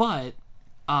 but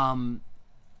I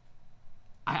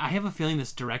have a feeling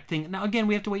this direct thing, now again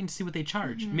we have to wait and see what they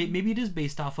charge. Maybe it is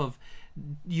based off of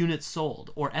units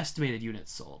sold or estimated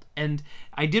units sold. And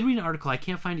I did read an article, I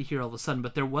can't find it here all of a sudden,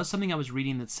 but there was something I was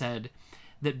reading that said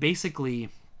that basically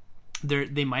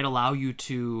they might allow you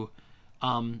to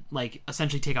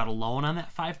essentially take out a loan on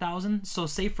that 5,000. So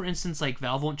say for instance, like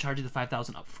Valve won't charge you the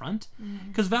 5,000 up front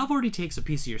because Valve already takes a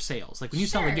piece of your sales. Like when you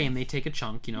sell a game, they take a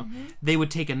chunk. They would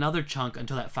take another chunk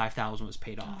until that 5,000 was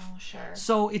paid off. Oh, sure.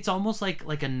 So it's almost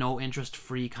like a no interest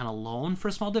free kind of loan for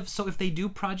a small dev. So if they do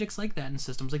projects like that and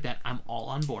systems like that, I'm all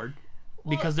on board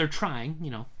because they're trying.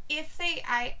 If they,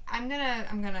 I'm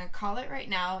gonna call it right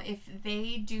now. If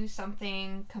they do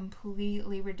something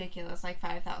completely ridiculous, like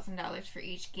 $5,000 for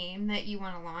each game that you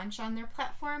want to launch on their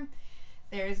platform,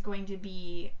 there is going to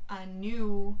be a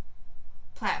new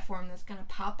platform that's gonna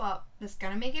pop up that's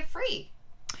gonna make it free.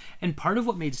 And part of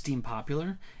what made Steam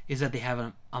popular is that they have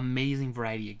an amazing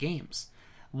variety of games.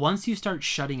 Once you start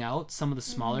shutting out some of the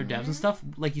smaller devs and stuff,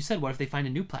 like you said, what if they find a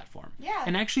new platform? Yeah.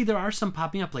 And actually there are some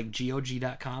popping up, like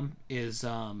GOG.com is...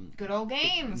 Good old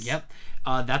games. Yep.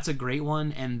 That's a great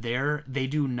one, and they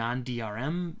do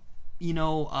non-DRM,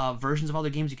 versions of all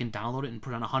their games. You can download it and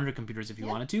put it on 100 computers if you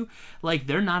wanted to. Like,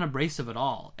 they're non-abrasive at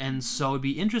all. And so it'd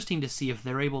be interesting to see if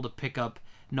they're able to pick up,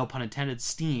 no pun intended,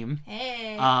 Steam.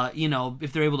 Hey.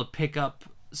 If they're able to pick up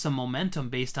some momentum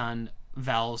based on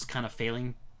Valve's kind of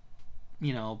failing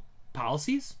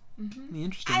policies.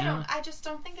 Interesting. I just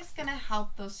don't think it's gonna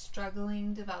help those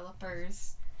struggling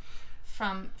developers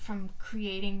from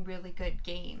creating really good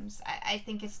games. I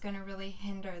think it's going to really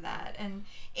hinder that. And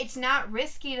it's not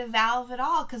risky to Valve at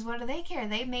all, because what do they care?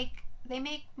 They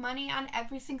make money on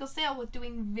every single sale with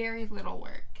doing very little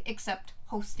work, except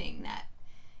hosting that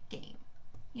game.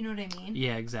 You know what I mean?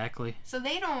 Yeah, exactly. So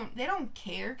they don't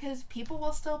care, because people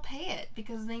will still pay it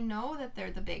because they know that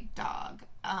they're the big dog,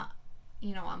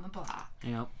 on the block.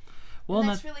 Yeah. Well, and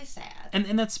that's really sad.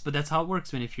 And that's how it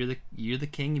works. I mean, if you're the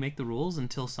king, you make the rules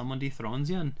until someone dethrones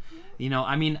you. And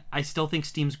I mean, I still think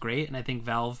Steam's great, and I think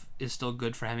Valve is still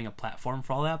good for having a platform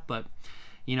for all that. But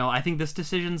I think this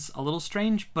decision's a little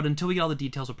strange. But until we get all the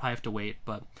details, we'll probably have to wait.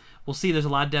 But we'll see. There's a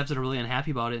lot of devs that are really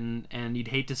unhappy about it, and you'd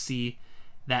hate to see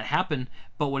that happen.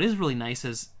 But what is really nice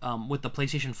is with the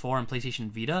PlayStation 4 and PlayStation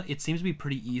Vita, it seems to be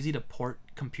pretty easy to port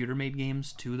computer-made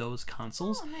games to those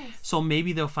consoles. Oh, nice. So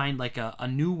maybe they'll find like a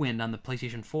new wind on the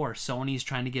PlayStation 4. Sony's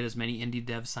trying to get as many indie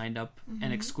devs signed up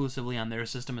and exclusively on their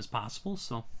system as possible.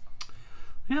 So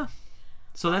yeah.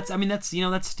 So that's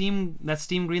Steam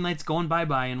greenlight's going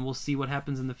bye-bye, and we'll see what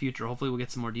happens in the future. Hopefully we'll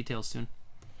get some more details soon.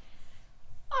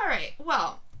 All right.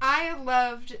 Well, I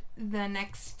loved the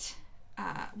next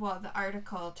the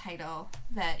article title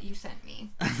that you sent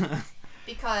me,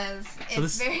 because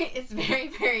it's very,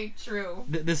 very true.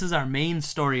 This is our main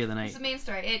story of the night. It's the main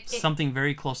story. It something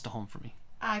very close to home for me.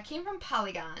 Came from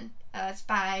Polygon. It's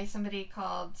by somebody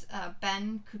called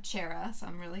Ben Kuchera, so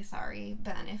I'm really sorry,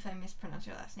 Ben, if I mispronounced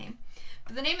your last name.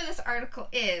 But the name of this article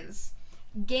is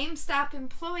GameStop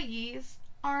Employees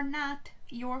Are Not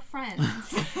Your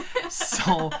Friends.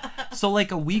 So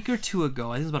like a week or two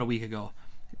ago, I think it was about a week ago,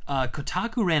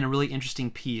 Kotaku ran a really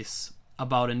interesting piece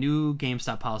about a new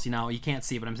GameStop policy. Now, you can't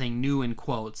see it, but I'm saying new in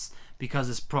quotes because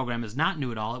this program is not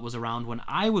new at all. It was around when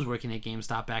I was working at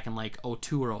GameStop back in like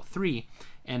 02 or 03,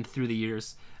 and through the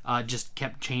years just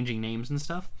kept changing names and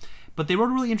stuff. But they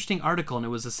wrote a really interesting article, and it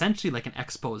was essentially like an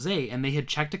expose, and they had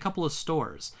checked a couple of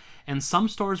stores, and some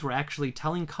stores were actually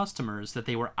telling customers that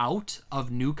they were out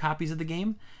of new copies of the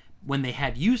game when they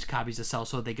had used copies to sell,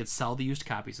 so they could sell the used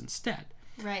copies instead.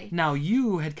 Right. Now,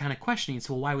 you had kind of questioning,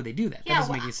 so why would they do that? That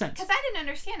doesn't make any sense. Because I didn't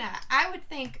understand that. I would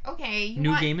think, okay,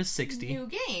 new game is $60. New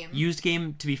game. Used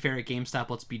game, to be fair, at GameStop,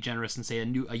 let's be generous and say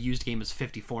a used game is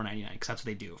 $54.99, because that's what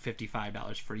they do.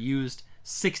 $55 for used,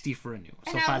 $60 for a new.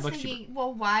 So and $5 thinking, cheaper.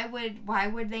 Well, why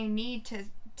would they need to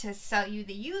sell you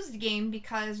the used game,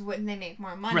 because wouldn't they make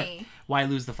more money? Right. Why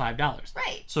lose the $5?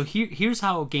 Right. So here's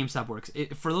how GameStop works.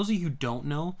 For those of you who don't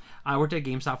know, I worked at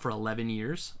GameStop for 11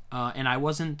 years, and I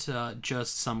wasn't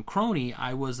just some crony.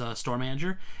 I was a store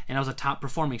manager, and I was a top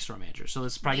performing store manager. So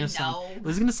this is probably going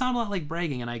to sound a lot like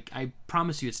bragging, and I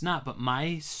promise you it's not, but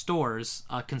my stores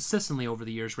consistently over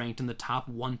the years ranked in the top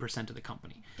 1% of the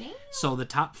company. Damn. So the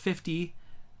top 50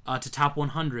 to top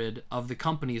 100 of the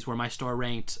companies where my store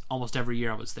ranked almost every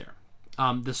year I was there.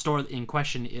 The store in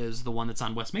question is the one that's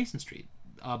on West Mason Street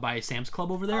by Sam's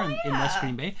Club over there in West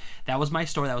Green Bay. That was my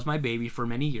store. That was my baby for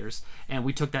many years, and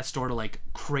we took that store to like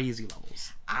crazy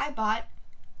levels. I bought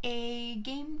a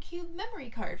GameCube memory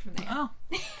card from there. Oh.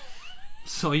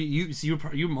 So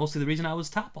you're mostly the reason I was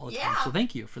top all the time. So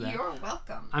thank you for that. You're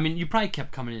welcome. I mean, you probably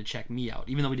kept coming in to check me out,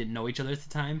 even though we didn't know each other at the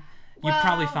time. You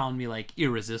probably found me like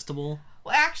irresistible.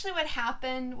 Well, actually, what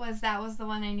happened was that was the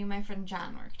one I knew my friend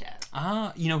John worked at.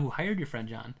 You know who hired your friend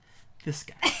John? This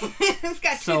guy. He's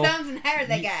got 2 thumbs and hired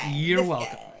that guy. You're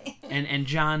welcome. And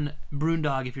John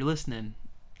Broondog, if you're listening,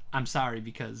 I'm sorry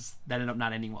because that ended up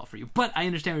not ending well for you. But I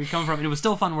understand where you're coming from, and it was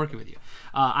still fun working with you.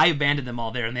 I abandoned them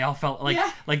all there, and they all felt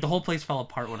like the whole place fell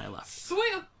apart when I left.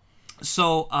 Sweet.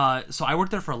 So I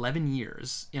worked there for 11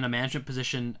 years in a management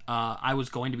position. I was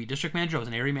going to be district manager. I was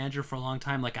an area manager for a long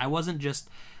time. Like, I wasn't just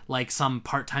like some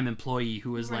part-time employee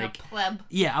who was like a pleb.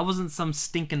 Yeah, I wasn't some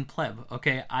stinking pleb.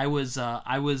 Okay, I was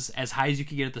as high as you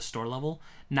could get at the store level,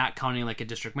 not counting like a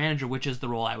district manager, which is the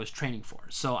role I was training for.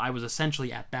 So I was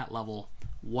essentially at that level.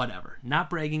 Whatever. Not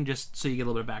bragging, just so you get a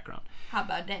little bit of background. How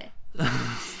about that?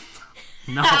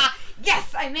 No.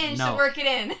 Yes, I managed to work it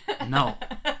in. No.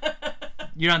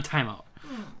 You're on timeout.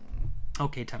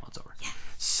 Okay, timeout's over. Yes.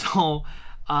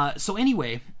 So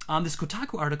anyway, this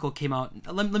Kotaku article came out.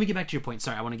 Let me get back to your point.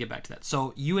 Sorry, I want to get back to that.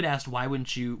 So you had asked why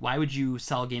would you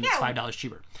sell a game that's $5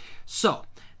 cheaper? So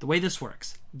the way this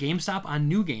works, GameStop on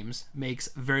new games makes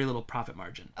very little profit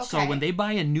margin. Okay. So when they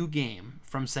buy a new game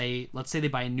from, let's say they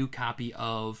buy a new copy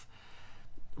of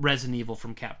Resident Evil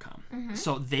from Capcom. Mm-hmm.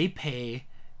 So they pay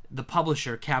the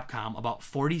publisher, Capcom, about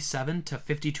 $47 to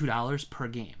 $52 per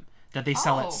game that they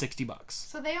sell at $60.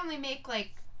 So they only make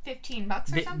like $15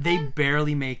 or something? They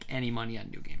barely make any money on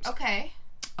new games. Okay.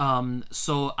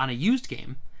 So on a used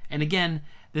game, and again,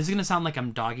 This is going to sound like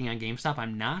I'm dogging on GameStop.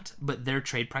 I'm not, but their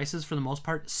trade prices for the most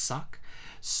part suck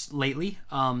lately,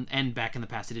 and back in the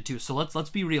past they did too. So let's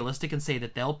be realistic and say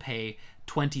that they'll pay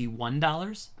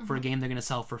 $21 for a game they're going to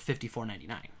sell for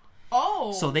 $54.99.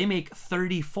 Oh. So they make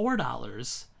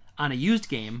 $34 on a used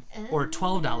game or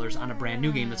 $12 on a brand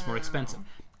new game that's more expensive.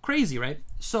 Crazy, right?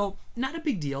 So not a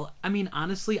big deal. I mean,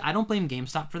 honestly, I don't blame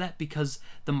GameStop for that because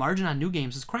the margin on new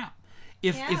games is crap.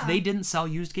 If they didn't sell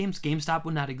used games, GameStop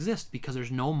would not exist because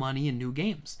there's no money in new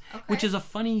games. Okay. Which is a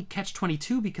funny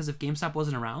catch-22 because if GameStop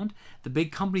wasn't around, the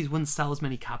big companies wouldn't sell as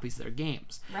many copies of their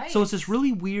games. Right. So it's this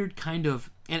really weird kind of...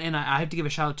 And I have to give a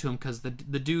shout out to him because the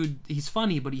dude, he's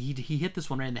funny, but he hit this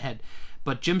one right in the head.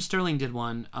 But Jim Sterling did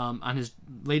one on his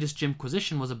latest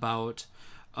Jimquisition was about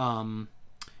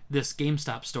this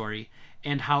GameStop story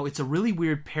and how it's a really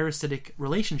weird parasitic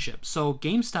relationship. So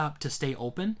GameStop, to stay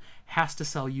open, has to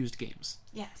sell used games.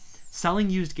 Yes. Selling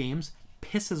used games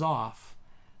pisses off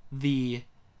the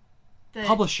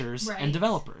publishers and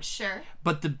developers. Sure.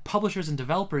 But the publishers and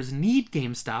developers need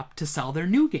GameStop to sell their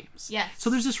new games. Yes.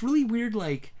 So there's this really weird,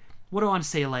 like, what do I want to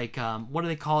say, like, what do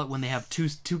they call it when they have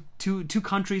two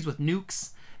countries with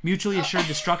nukes? Mutually assured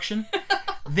destruction.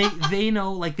 They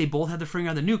know, like, they both have their finger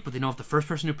on the nuke, but they know if the first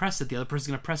person who presses it, the other person's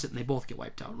going to press it, and they both get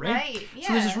wiped out, right? Right, yeah.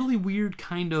 So there's this really weird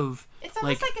kind of... It's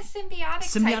almost like a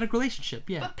symbiotic relationship,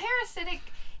 yeah. But parasitic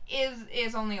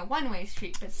is only a one-way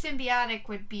street, but symbiotic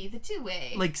would be the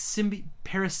two-way. Like,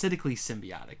 parasitically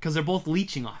symbiotic, because they're both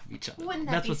leeching off of each other. Wouldn't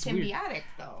that be symbiotic,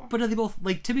 though? But are they both,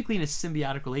 like, typically in a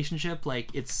symbiotic relationship, like,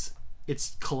 it's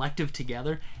collective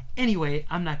together? Anyway,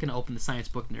 I'm not going to open the science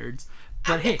book, nerds.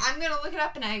 But hey, I'm going to look it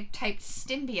up, and I typed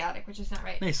symbiotic, which is not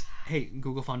right. Nice. Hey,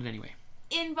 Google found it anyway.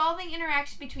 Involving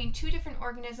interaction between two different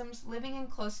organisms living in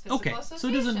close physical association. So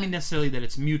it doesn't mean necessarily that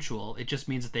it's mutual. It just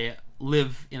means that they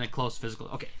live in a close physical...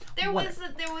 Okay. There was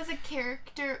a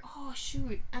character... Oh,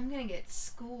 shoot. I'm going to get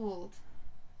schooled.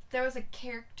 There was a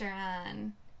character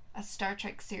on a Star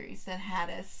Trek series that had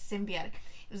a symbiotic...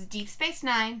 It was Deep Space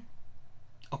Nine.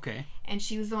 Okay. And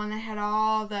she was the one that had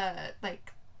all the,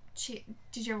 like...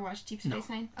 Did you ever watch Deep Space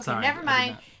Nine? Okay, sorry, never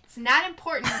mind. It's not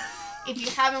important if you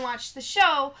haven't watched the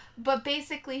show, but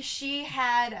basically she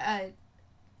had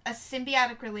a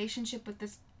symbiotic relationship with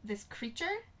this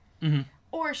creature. Mm-hmm.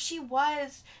 Or she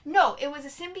was... No, it was a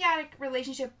symbiotic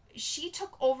relationship. She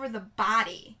took over the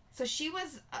body. So she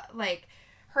was, like,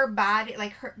 her body...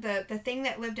 Like, the thing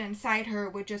that lived inside her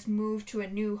would just move to a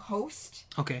new host.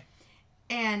 Okay.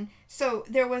 And so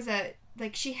there was a...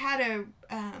 Like, she had a...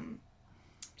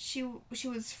 She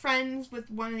was friends with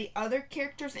one of the other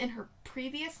characters in her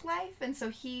previous life, and so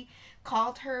he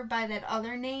called her by that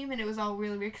other name, and it was all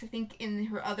really weird because I think in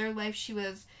her other life she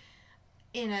was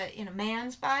in a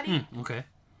man's body. Okay.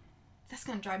 That's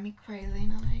gonna drive me crazy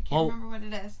now that I can't remember what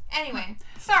it is. Anyway,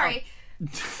 sorry.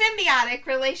 Symbiotic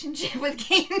relationship with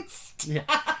games. Yeah.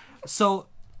 So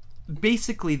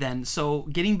basically then, so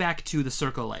getting back to the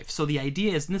circle of life. So the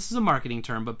idea is, and this is a marketing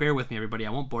term, but bear with me, everybody. I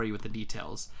won't bore you with the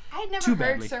details. I had never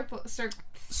heard circle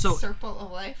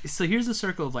of life. So here's the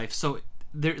circle of life. So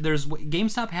there's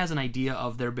GameStop has an idea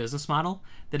of their business model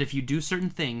that if you do certain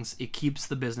things, it keeps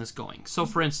the business going. So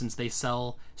for instance, they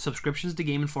sell subscriptions to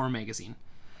Game Informer magazine,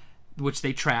 which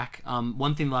they track.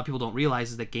 One thing a lot of people don't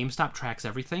realize is that GameStop tracks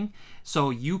everything. So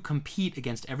you compete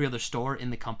against every other store in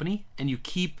the company, and you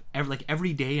keep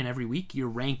every day and every week you're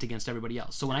ranked against everybody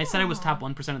else. So when I said I was top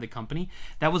 1% of the company,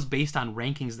 that was based on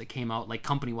rankings that came out like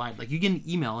company wide. Like you get an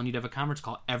email and you'd have a conference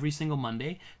call every single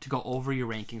Monday to go over your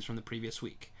rankings from the previous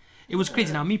week. It was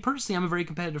crazy. Now, me personally, I'm a very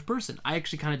competitive person. I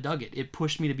actually kind of dug it. It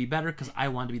pushed me to be better because I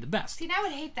wanted to be the best. See, I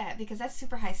would hate that because that's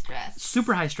super high stress.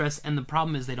 Super high stress, and the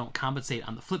problem is they don't compensate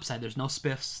on the flip side. There's no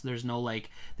spiffs. There's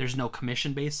no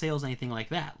commission-based sales, anything like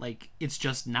that. Like, it's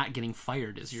just not getting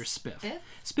fired is your spiff.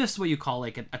 Spiff's what you call,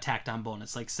 like, a tacked-on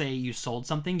bonus. Like, say you sold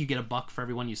something, you get $1 for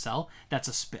every one you sell. That's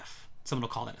a spiff. Someone will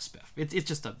call that a spiff. It's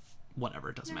just a whatever.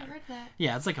 It doesn't matter. Heard that.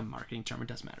 Yeah, it's like a marketing term. It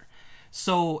doesn't matter.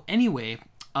 So, anyway...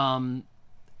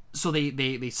 So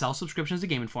they sell subscriptions to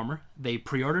Game Informer. They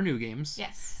pre-order new games.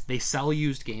 Yes. They sell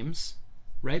used games,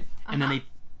 right? And then they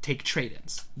take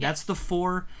trade-ins. That's the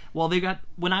four... Well, they got...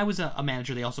 When I was a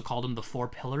manager, they also called them the 4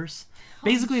 pillars.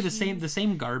 Basically, the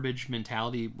same garbage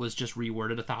mentality was just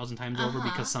reworded 1,000 times over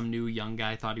because some new young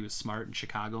guy thought he was smart in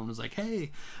Chicago and was like,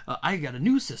 hey, I got a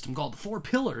new system called the 4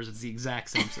 pillars. It's the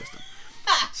exact same system.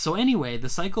 So anyway, the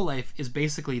cycle life is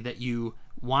basically that you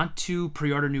want to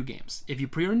pre-order new games. If you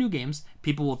pre-order new games,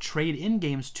 people will trade in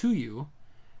games to you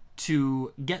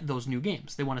to get those new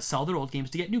games. They want to sell their old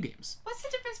games to get new games. What's the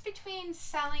difference between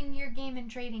selling your game and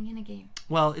trading in a game?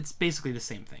 Well, it's basically the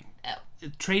same thing. Oh.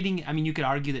 trading, I mean, you could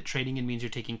argue that trading in means you're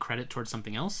taking credit towards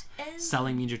something else.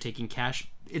 Selling means you're taking cash.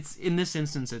 It's in this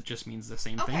instance, it just means the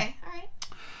same thing. Okay, all right.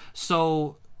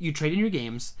 So you trade in your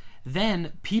games.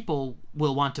 Then people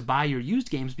will want to buy your used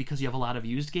games because you have a lot of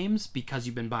used games because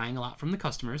you've been buying a lot from the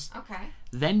customers. Okay.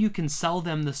 Then you can sell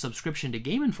them the subscription to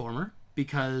Game Informer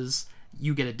because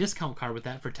you get a discount card with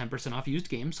that for 10% off used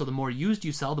games. So the more used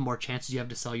you sell, the more chances you have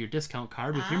to sell your discount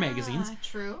card with your magazines.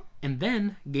 True. And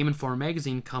then Game Informer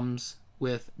magazine comes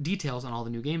with details on all the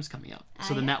new games coming out.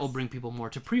 So then that will bring people more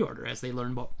to pre-order as they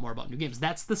learn more about new games.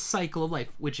 That's the cycle of life,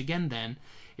 which again then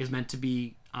is meant to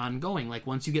be ongoing. Like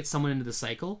once you get someone into the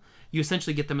cycle, you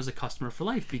essentially get them as a customer for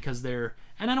life because they're,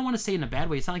 and I don't want to say in a bad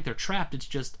way, it's not like they're trapped, it's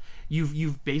just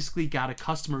you've basically got a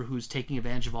customer who's taking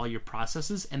advantage of all your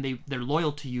processes and they're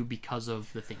loyal to you because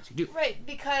of the things you do. Right,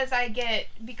 because I've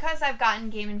gotten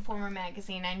Game Informer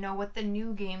magazine, I know what the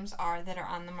new games are that are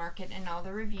on the market and all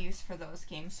the reviews for those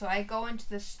games. So I go into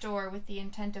the store with the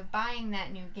intent of buying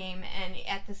that new game, and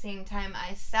at the same time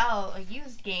I sell a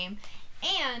used game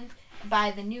and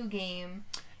buy the new game.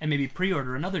 And maybe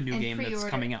pre-order another new game that's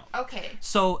coming out. Okay.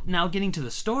 So now getting to the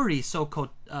story, so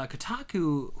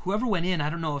Kotaku, whoever went in,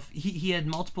 I don't know if he had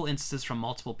multiple instances from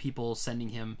multiple people sending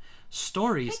him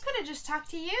stories. They could have just talked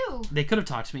to you. They could have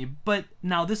talked to me, but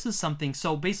now this is something,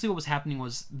 so basically what was happening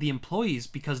was the employees,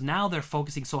 because now they're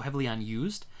focusing so heavily on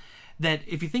used, that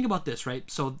if you think about this, right,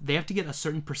 so they have to get a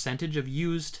certain percentage of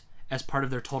used as part of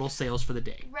their total sales for the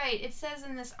day. Right. It says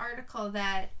in this article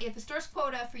that if a store's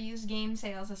quota for used game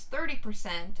sales is 30%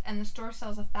 and the store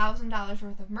sells $1,000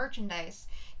 worth of merchandise,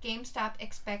 GameStop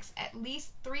expects at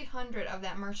least 300 of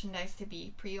that merchandise to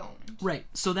be pre-owned. Right.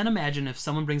 So then imagine if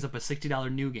someone brings up a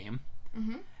 $60 new game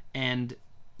and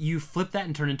you flip that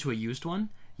and turn it into a used one,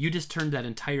 you just turned that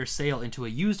entire sale into a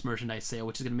used merchandise sale,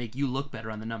 which is going to make you look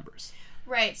better on the numbers.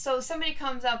 Right. So somebody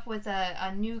comes up with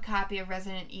a new copy of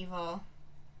Resident Evil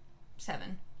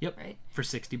 7. Yep. Right. For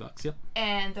 $60. Yep.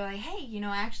 And they're like, hey,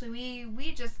 actually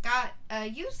we just got a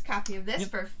used copy of this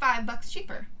for $5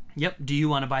 cheaper. Yep. Do you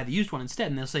want to buy the used one instead?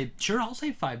 And they'll say, sure, I'll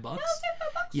save $5. I'll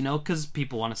save $5. Because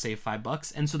people want to save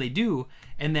 $5, and so they do.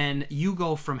 And then you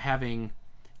go from having,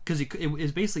 because it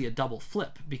is basically a double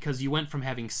flip, because you went from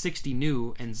having 60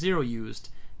 new and 0 used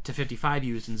to 55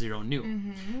 used and 0 new.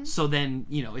 Mm-hmm. So then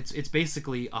it's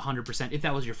basically 100%. If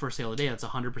that was your first sale of the day, that's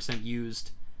 100%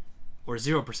 used. Or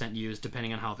 0% used,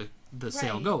 depending on how the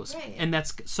sale goes. Right. And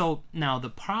that's so now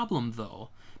the problem though,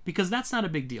 because that's not a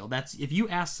big deal. That's if you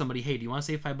ask somebody, hey, do you want to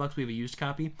save $5? We have a used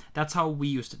copy. That's how we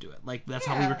used to do it. Like that's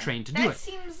how we were trained to do it. That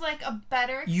seems like a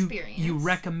better experience. You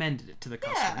recommended it to the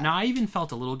customer. Yeah. Now I even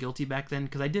felt a little guilty back then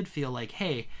because I did feel like,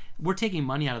 hey, we're taking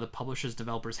money out of the publisher's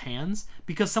developers' hands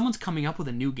because someone's coming up with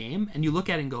a new game and you look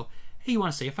at it and go, hey, you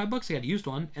want to save $5? I got a used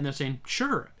one, and they're saying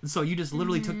sure. And so you just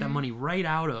literally took that money right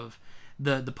out of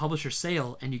the publisher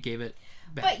sale and you gave it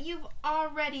back. But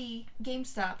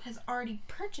GameStop has already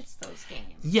purchased those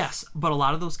games. Yes, but a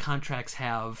lot of those contracts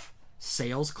have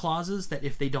sales clauses that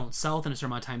if they don't sell within a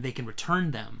certain amount of time, they can return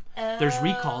them. There's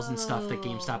recalls and stuff that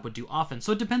GameStop would do often.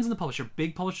 So it depends on the publisher.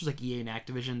 Big publishers like EA and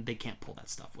Activision, they can't pull that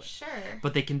stuff with. Sure.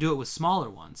 But they can do it with smaller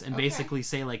ones and basically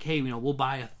say like, hey, we'll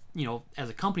buy as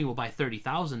a company, we'll buy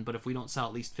 30,000, but if we don't sell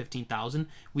at least 15,000,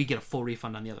 we get a full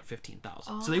refund on the other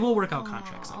 15,000. So they will work out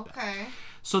contracts like that.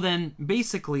 So then,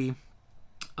 basically,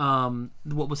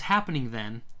 what was happening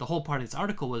then, the whole part of this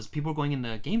article was people were going into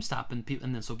GameStop, and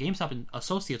then so GameStop and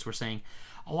associates were saying,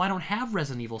 oh, I don't have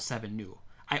Resident Evil 7 new.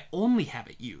 I only have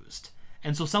it used.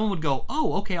 And so someone would go,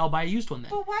 oh, okay, I'll buy a used one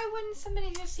then. But why wouldn't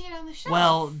somebody just see it on the shelf?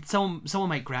 Well, someone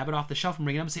might grab it off the shelf and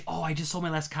bring it up and say, oh, I just sold my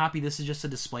last copy. This is just a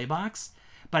display box.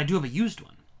 But I do have a used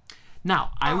one.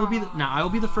 Now, I will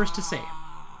be the first to say,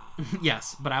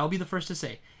 yes, but I will be the first to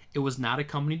say, it was not a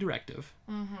company directive.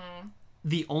 Mm-hmm.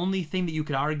 The only thing that you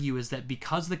could argue is that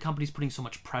because the company's putting so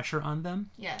much pressure on them,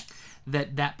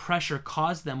 that pressure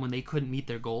caused them, when they couldn't meet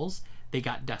their goals, they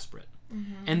got desperate.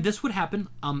 Mm-hmm. And this would happen.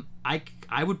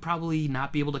 I would probably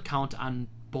not be able to count on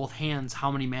both hands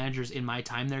how many managers in my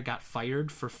time there got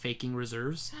fired for faking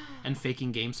reserves and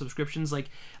faking game subscriptions. Like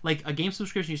a game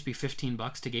subscription used to be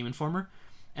 $15 to Game Informer,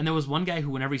 and there was one guy who,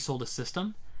 whenever he sold a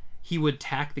system, he would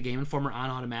tack the Game Informer on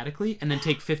automatically and then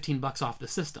take $15 off the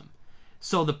system.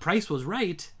 So the price was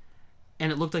right, and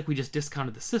it looked like we just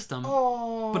discounted the system,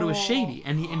 but it was shady,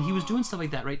 and he was doing stuff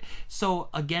like that, right? So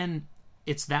again,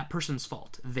 it's that person's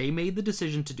fault. They made the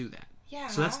decision to do that. Yeah.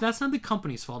 So that's not the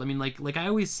company's fault. I mean, like I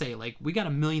always say, like, we got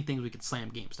a million things we could slam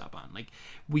GameStop on. Like,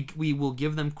 we will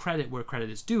give them credit where credit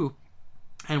is due.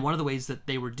 And one of the ways that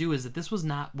they were due is that this was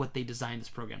not what they designed this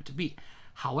program to be.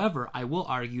 However, I will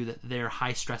argue that their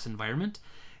high stress environment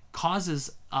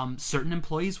causes certain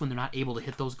employees, when they're not able to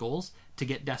hit those goals, to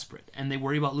get desperate, and they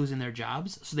worry about losing their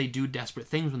jobs, so they do desperate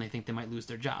things when they think they might lose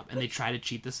their job, and they try to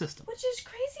cheat the system. Which is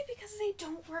crazy because they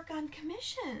don't work on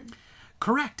commission.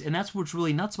 Correct, and that's what's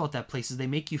really nuts about that place is they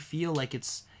make you feel like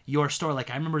it's your store.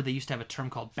 Like I remember they used to have a term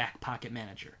called back pocket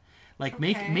manager. Like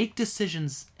make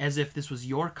decisions as if this was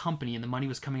your company and the money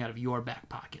was coming out of your back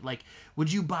pocket. Like,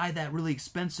 would you buy that really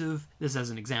expensive, this as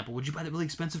an example, would you buy that really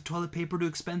expensive toilet paper to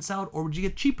expense out, or would you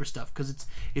get cheaper stuff? Because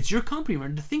it's your company.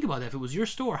 Remember to think about that. If it was your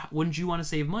store, wouldn't you want to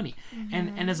save money?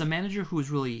 Mm-hmm. And as a manager who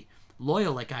was really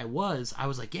loyal like I was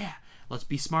like, yeah, let's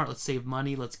be smart, let's save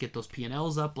money, let's get those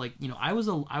P&Ls up. Like, you know, I was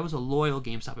a loyal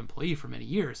GameStop employee for many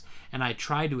years, and I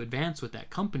tried to advance with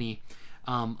that company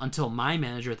until my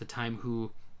manager at the time, who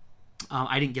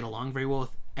I didn't get along very well with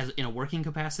as in a working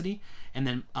capacity, and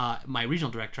then my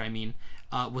regional director,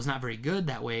 was not very good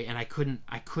that way, and I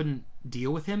couldn't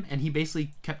deal with him, and he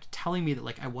basically kept telling me that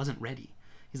like I wasn't ready.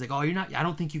 He's like, oh, you're not, I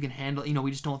don't think you can handle,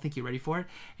 we just don't think you're ready for it.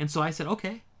 And so I said,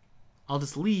 okay, I'll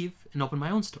just leave and open my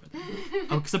own store then.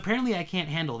 Because apparently I can't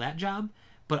handle that job,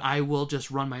 but I will just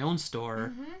run my own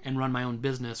store and run my own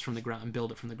business from the ground and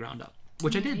build it from the ground up,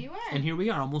 which I did. And here we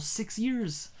are, almost 6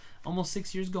 years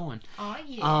going. Oh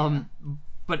yeah.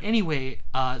 But anyway,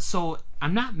 so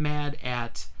I'm not mad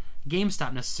at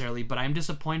GameStop necessarily, but I'm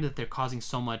disappointed that they're causing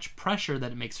so much pressure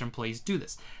that it makes their employees do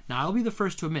this. Now, I'll be the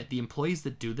first to admit the employees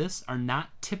that do this are not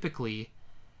typically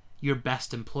your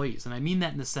best employees. And I mean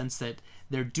that in the sense that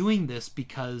they're doing this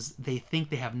because they think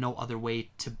they have no other way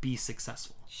to be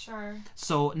successful. Sure.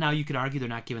 So now you could argue they're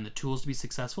not given the tools to be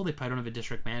successful. They probably don't have a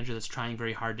district manager that's trying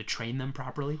very hard to train them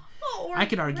properly. Well, I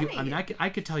could argue, right. I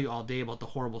could tell you all day about the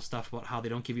horrible stuff about how they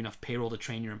don't give you enough payroll to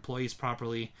train your employees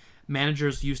properly.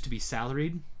 Managers used to be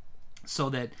salaried so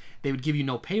that they would give you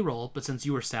no payroll, but since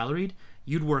you were salaried,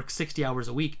 you'd work 60 hours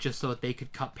a week just so that they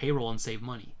could cut payroll and save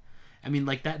money. I mean,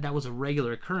 like that was a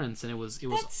regular occurrence, and it was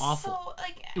awful. So,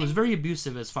 like, it was very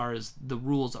abusive as far as the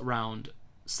rules around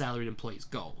salaried employees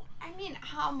go. I mean,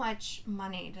 how much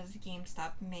money does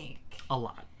GameStop make? A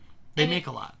lot. They make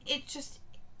a lot. It just,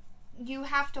 you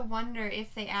have to wonder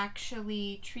if they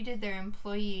actually treated their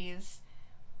employees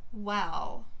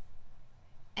well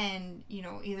and,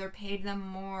 either paid them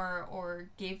more or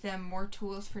gave them more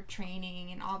tools for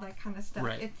training and all that kind of stuff.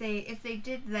 Right. If they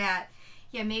did that,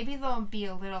 yeah, maybe they'll be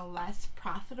a little less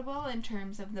profitable in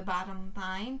terms of the bottom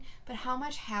line, but how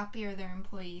much happier their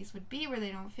employees would be where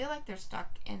they don't feel like they're stuck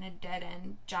in a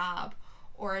dead-end job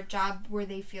or a job where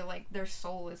they feel like their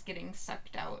soul is getting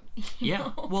sucked out. You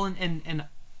know? Well, and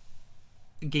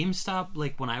GameStop,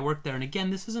 like when I worked there, and again,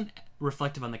 this isn't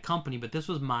reflective on the company, but this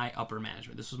was my upper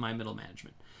management. This was my middle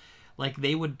management. Like,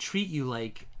 they would treat you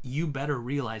like you better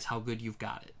realize how good you've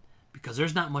got it, because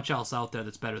there's not much else out there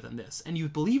that's better than this. And you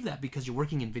believe that because you're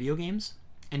working in video games,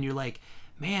 and you're like,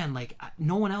 man, like,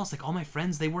 no one else, like, all my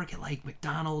friends, they work at, like,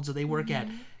 McDonald's, or they work at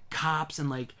Cops, and,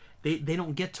 like, they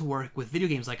don't get to work with video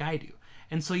games like I do.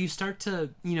 And so you start to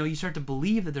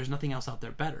believe that there's nothing else out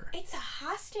there better. It's a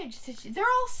hostage situation. They're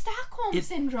all Stockholm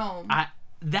Syndrome.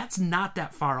 That's not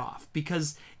that far off,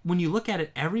 because when you look at it,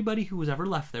 everybody who has ever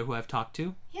left there who I've talked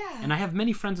to, and I have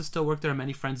many friends that still work there, and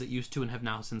many friends that used to and have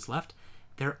now since left,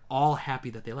 they're all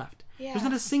happy that they left. Yeah. There's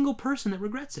not a single person that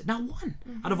regrets it. Not one.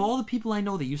 Out of all the people I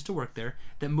know that used to work there,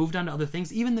 that moved on to other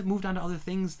things, even that moved on to other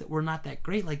things that were not that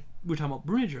great, like we were talking about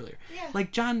Brunage earlier. Yeah.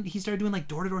 Like John, he started doing like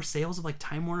door-to-door sales of like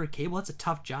Time Warner Cable. That's a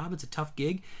tough job. It's a tough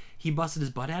gig. He busted his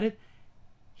butt at it.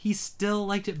 He still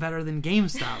liked it better than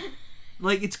GameStop.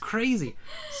 Like, it's crazy.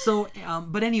 So,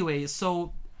 but anyway,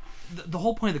 so the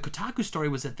whole point of the Kotaku story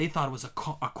was that they thought it was a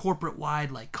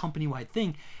corporate-wide, like company-wide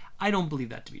thing. I don't believe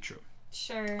that to be true.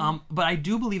 Sure. But I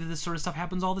do believe that this sort of stuff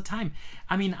happens all the time.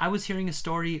 I mean, I was hearing a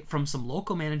story from some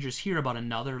local managers here about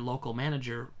another local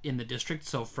manager in the district,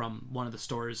 so from one of the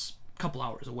stores a couple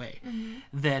hours away,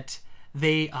 that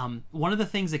they, one of the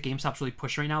things that GameStop's really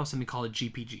pushing right now is something called a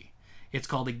GPG. It's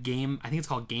called I think it's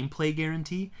called Gameplay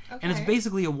Guarantee. Okay. And it's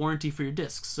basically a warranty for your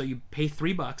discs. So you pay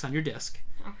 $3 on your disc.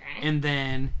 Okay. And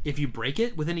then if you break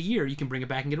it within a year, you can bring it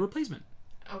back and get a replacement.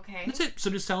 Okay. That's it. So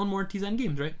just selling warranties on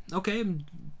games, right? Okay,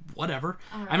 whatever.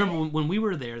 All right. I remember when we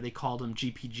were there, they called them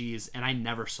GPGs, and I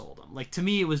never sold them. Like, to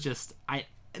me, it was just,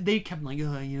 they kept like, do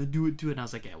it. And I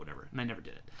was like, yeah, whatever. And I never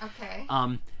did it. Okay.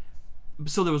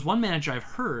 So there was one manager I've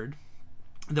heard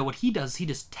that what he does is he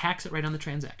just tacks it right on the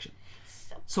transaction.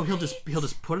 So he'll just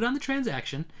put it on the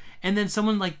transaction, and then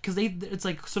someone, like, because it's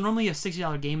like, so normally a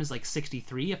 $60 game is like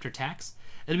 $63 after tax.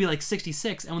 It'll be like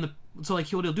 $66, and what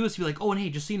he'll do is he'll be like, oh, and hey,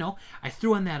 just so you know, I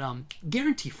threw on that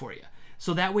guarantee for you.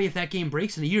 So that way, if that game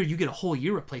breaks in a year, you get a whole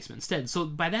year replacement instead. So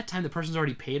by that time, the person's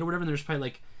already paid or whatever, and there's probably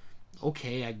like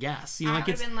okay, I guess. You I know, would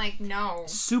have been like, no.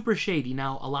 super shady.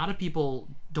 Now, a lot of people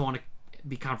don't want to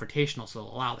be confrontational, so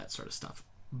they'll allow that sort of stuff.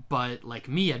 But like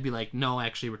me, I'd be like, no,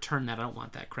 actually return that. I don't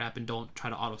want that crap, and don't try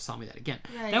to auto sell me that again.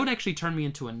 Right. That would actually turn me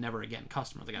into a never again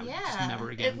customer. Like I would just never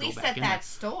again go back in. At least at that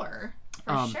store,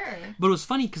 for sure. But it was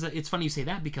funny because it's funny you say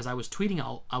that, because I was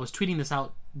tweeting this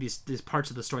out. These parts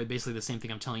of the story, basically the same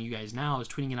thing I'm telling you guys now. I was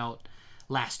tweeting it out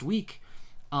last week,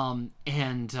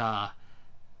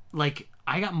 like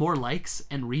I got more likes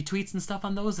and retweets and stuff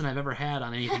on those than I've ever had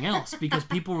on anything else, because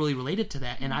people really related to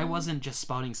that, and I wasn't just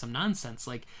spouting some nonsense.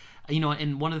 Like, you know,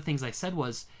 and one of the things I said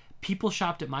was, people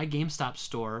shopped at my GameStop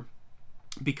store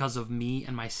because of me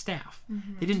and my staff.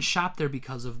 They didn't shop there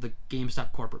because of the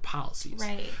GameStop corporate policies.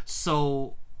 Right.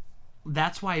 So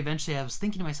that's why eventually I was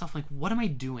thinking to myself, like, what am I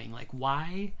doing? Like,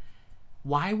 why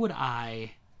would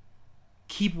I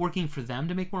keep working for them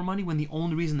to make more money when the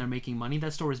only reason they're making money at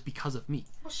that store is because of me?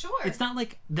 Well, sure. It's not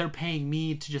like they're paying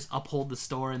me to just uphold the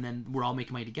store and then we're all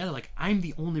making money together. Like, I'm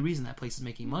the only reason that place is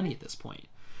making money at this point.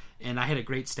 And I had a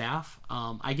great staff.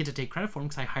 I get to take credit for them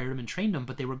because I hired them and trained them,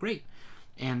 but they were great.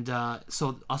 And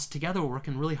so us together were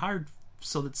working really hard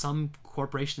so that some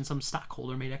corporation, some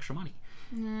stockholder made extra money.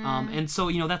 And so,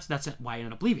 you know, that's why I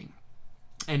ended up leaving.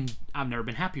 And I've never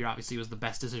been happier. Obviously, it was the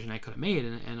best decision I could have made,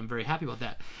 and I'm very happy about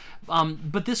that.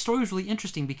 But this story was really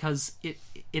interesting because it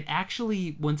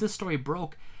actually, when this story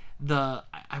broke,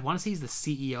 I want to say he's the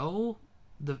CEO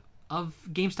of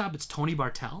GameStop. It's Tony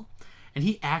Bartel, and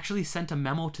he actually sent a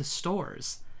memo to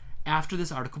stores after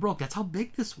this article broke. That's how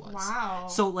big this was. Wow.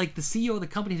 So, like, the CEO of the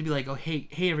company to be like, oh, hey,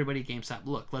 everybody at GameStop,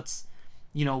 look, let's,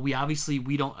 you know, we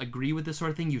don't agree with this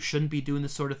sort of thing. You shouldn't be doing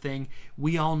this sort of thing.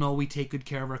 We all know we take good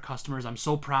care of our customers. I'm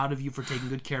so proud of you for taking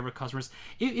good care of our customers.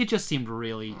 It just seemed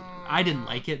really, I didn't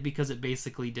like it because it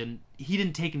basically he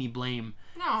didn't take any blame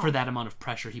for that amount of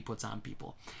pressure he puts on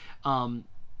people. And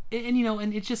you know,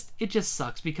 and it just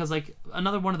sucks because, like,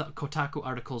 another one of the Kotaku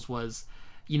articles was,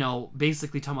 you know,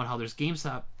 basically talking about how there's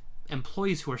GameStop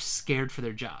employees who are scared for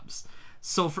their jobs.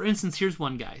 So, for instance, here's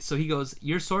one guy. So he goes,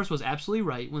 your source was absolutely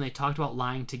right when they talked about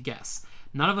lying to guests.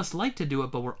 None of us like to do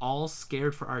it, but we're all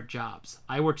scared for our jobs.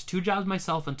 I worked 2 jobs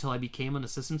myself until I became an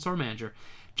assistant store manager,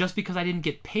 just because I didn't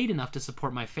get paid enough to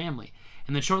support my family.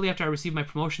 And then shortly after I received my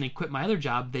promotion and quit my other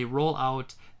job, they roll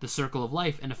out the circle of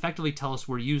life and effectively tell us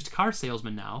we're used car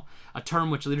salesmen now, a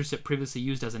term which leadership previously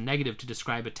used as a negative to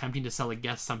describe attempting to sell a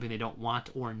guest something they don't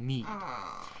want or need.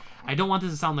 I don't want this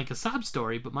to sound like a sob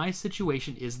story, but my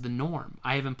situation is the norm.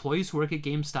 I have employees who work at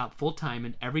GameStop full-time,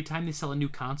 and every time they sell a new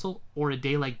console, or a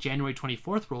day like January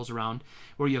 24th rolls around,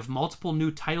 where you have multiple new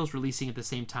titles releasing at the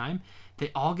same time, they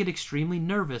all get extremely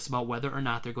nervous about whether or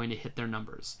not they're going to hit their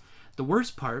numbers. The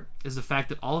worst part is the fact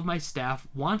that all of my staff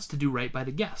wants to do right by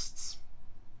the guests.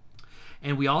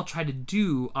 And we all try to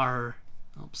do our...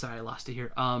 Oh, sorry, I lost it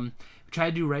here. We try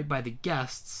to do right by the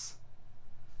guests...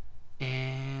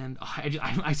 And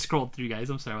I scrolled through,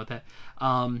 guys. I'm sorry about that.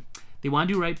 They want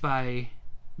to do right by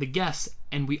the guests,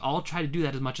 and we all try to do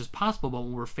that as much as possible. But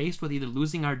when we're faced with either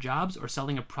losing our jobs or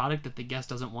selling a product that the guest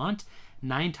doesn't want,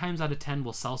 9 times out of 10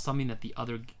 we'll sell something that the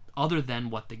other than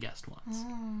what the guest wants.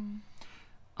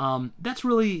 That's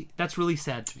really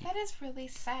sad to me. That is really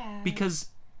sad. Because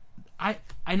I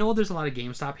know there's a lot of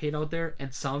GameStop hate out there,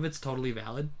 and some of it's totally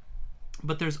valid.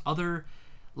 But there's other...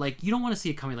 Like, you don't want to see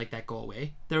a company like that go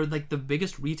away. They're like the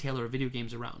biggest retailer of video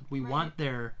games around. We want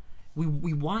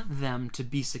we want them to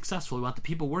be successful. We want the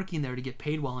people working there to get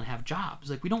paid well and have jobs.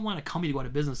 Like, we don't want a company to go out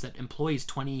of business that employs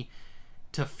 20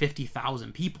 to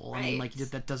 50,000 people. I mean, like,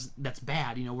 that's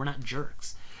bad. You know, we're not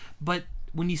jerks. But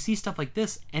when you see stuff like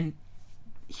this, and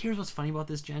here's what's funny about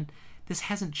this, Jen, this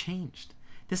hasn't changed.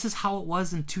 This is how it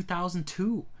was in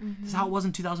 2002. This is how it was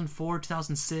in 2004,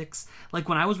 2006. Like,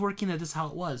 when I was working there, this is how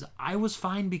it was. I was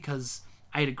fine because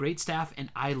I had a great staff and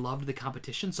I loved the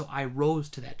competition, so I rose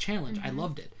to that challenge. I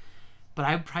loved it. But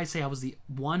I would probably say I was the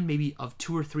one maybe of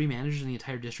 2 or 3 managers in the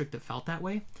entire district that felt that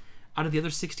way. Out of the other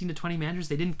 16 to 20 managers,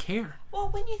 they didn't care. Well,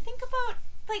 when you think about,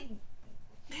 like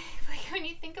when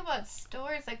you think about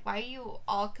stores, like, why are you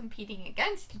all competing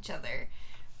against each other?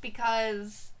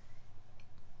 Because...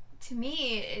 to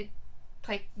me,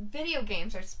 like, video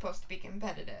games are supposed to be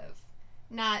competitive,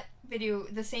 not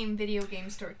the same video game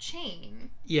store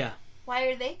chain. Yeah. Why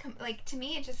are they like, to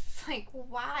me, it just, like,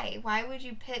 why? Why would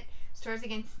you pit stores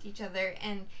against each other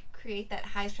and create that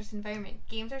high stress environment?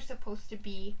 Games are supposed to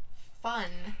be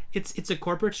fun. It's a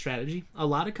corporate strategy. A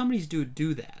lot of companies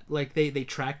do that. Like, they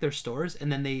track their stores,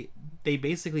 and then they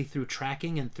basically, through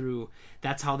tracking and through,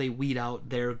 that's how they weed out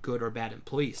their good or bad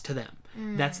employees to them.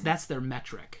 That's their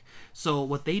metric. So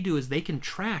what they do is they can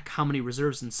track how many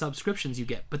reserves and subscriptions you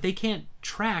get, but they can't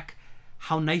track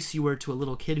how nice you were to a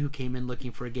little kid who came in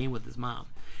looking for a game with his mom.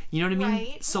 You know what I mean?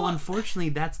 Right. So unfortunately,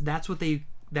 that's what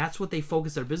they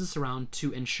focus their business around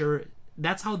to ensure.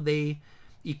 That's how they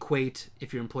equate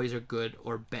if your employees are good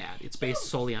or bad. It's based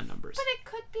solely on numbers. But it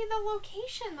could be the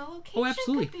location. The location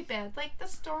absolutely. could be bad. Like the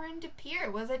store in De Pere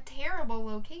was a terrible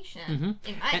location,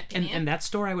 in my opinion. And that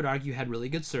store, I would argue, had really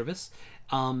good service.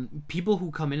 People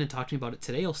who come in and talk to me about it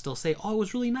today will still say, "Oh, it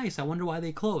was really nice. I wonder why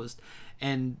they closed."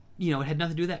 And it had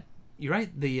nothing to do with that. You're right.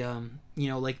 The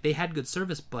like they had good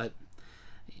service, but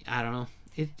I don't know.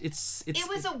 It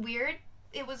was a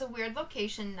weird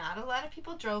location. Not a lot of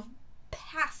people drove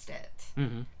past it.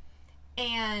 Mm-hmm.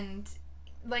 And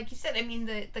like you said, I mean,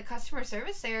 the customer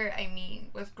service there, I mean,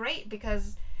 was great,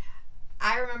 because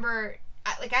I remember,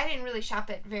 I didn't really shop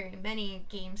at very many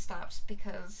GameStops,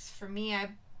 because for me, I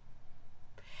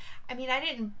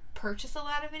didn't purchase a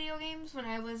lot of video games when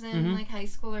I was in like high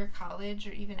school or college,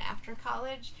 or even after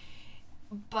college.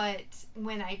 But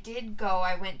when I did go,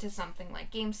 I went to something like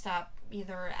GameStop,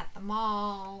 either at the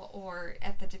mall or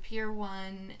at the De Pere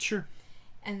one. Sure.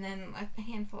 And then a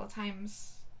handful of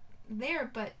times there,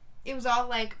 but it was all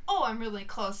like, oh, I'm really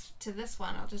close to this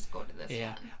one, I'll just go to this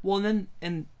one. Well,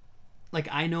 and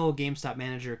I know a GameStop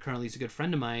manager currently is a good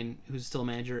friend of mine who's still a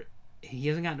manager. He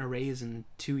hasn't gotten a raise in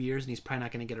 2 years, and he's probably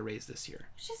not going to get a raise this year.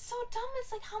 Which is so dumb.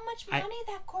 It's like how much money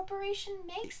that corporation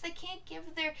makes. They can't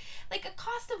give their, a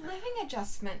cost of living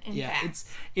adjustment, in fact.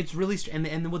 It's really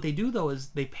and what they do, though, is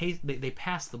they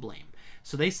pass the blame.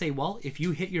 So they say, well, if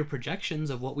you hit your projections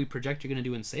of what we project you're going to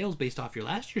do in sales based off your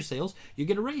last year's sales, you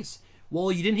get a raise.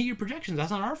 Well, you didn't hit your projections.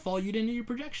 That's not our fault. You didn't hit your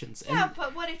projections. Yeah,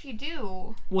 but what if you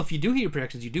do? Well, if you do hit your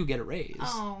projections, you do get a raise.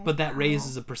 But that raise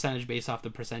is a percentage based off the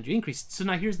percentage you increase. So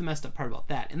now here's the messed up part about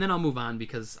that. And then I'll move on,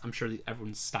 because I'm sure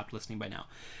everyone's stopped listening by now.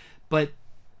 But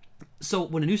so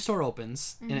when a new store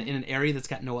opens in an area that's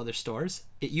got no other stores,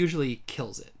 it usually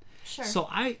kills it. Sure. So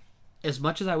as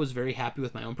much as I was very happy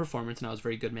with my own performance and I was a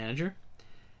very good manager,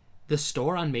 the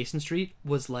store on Mason Street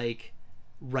was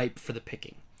ripe for the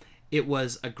picking. It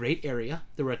was a great area.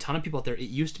 There were a ton of people out there. It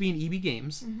used to be an EB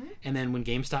Games, and then when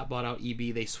GameStop bought out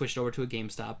EB, they switched over to a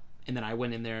GameStop, and then I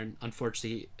went in there and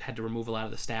unfortunately had to remove a lot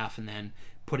of the staff and then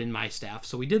put in my staff,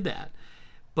 so we did that.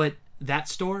 But that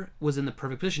store was in the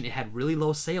perfect position. It had really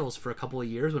low sales for a couple of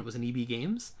years when it was an EB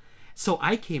Games, so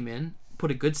I came in, put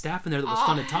a good staff in there that was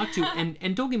fun to talk to,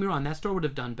 and don't get me wrong, that store would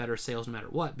have done better sales no matter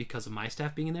what because of my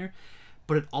staff being in there,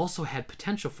 but it also had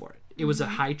potential for it. It was a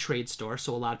high trade store,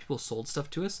 so a lot of people sold stuff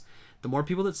to us. The more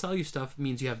people that sell you stuff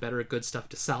means you have better good stuff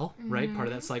to sell, right? Part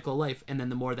of that cycle of life. And then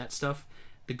the more that stuff,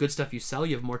 the good stuff you sell,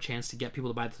 you have more chance to get people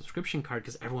to buy the subscription card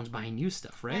because everyone's buying new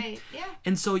stuff, right? Right, yeah.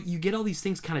 And so you get all these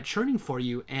things kind of churning for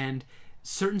you, and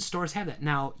certain stores have that.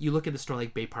 Now, you look at the store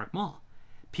like Bay Park Mall.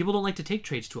 People don't like to take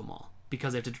trades to a mall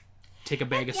because they have to take a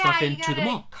bag of stuff into the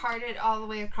mall. Cart it all the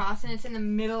way across, and it's in the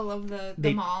middle of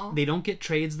the mall. They don't get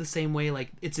trades the same way.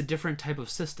 It's a different type of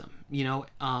system,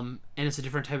 and it's a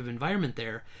different type of environment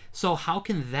there. So how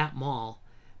can that mall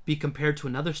be compared to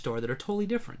another store that are totally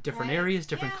different areas,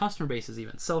 different customer bases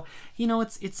even? So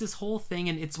it's this whole thing,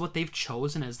 and it's what they've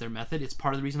chosen as their method. It's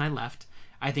part of the reason I left.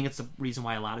 I think it's the reason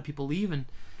why a lot of people leave, and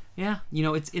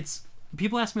it's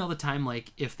people ask me all the time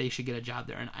if they should get a job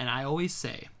there, and I always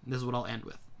say, this is what I'll end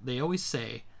with. I always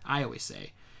say,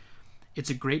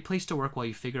 it's a great place to work while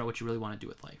you figure out what you really want to do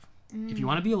with life. If you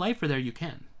want to be a lifer there, you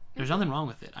can. There's nothing wrong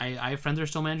with it. I have friends that are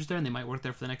still managers there, and they might work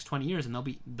there for the next 20 years, and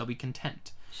they'll be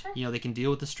content. Sure. They can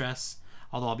deal with the stress.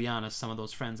 Although I'll be honest, some of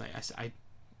those friends, I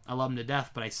love them to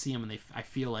death, but I see them and I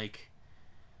feel like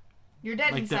you're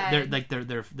dead inside.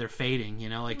 They're fading.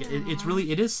 It's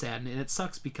really, it is sad, and it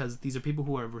sucks because these are people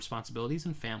who have responsibilities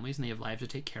and families, and they have lives to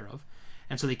take care of,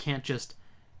 and so they can't just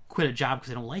quit a job because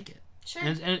they don't like it. Sure.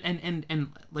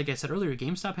 And like I said earlier,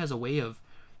 GameStop has a way of,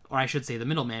 or I should say the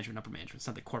middle management, upper management, it's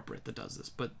not the corporate that does this,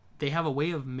 but they have a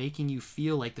way of making you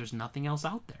feel like there's nothing else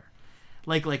out there.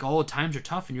 Oh, times are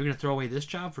tough and you're going to throw away this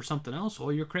job for something else. Oh,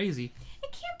 you're crazy.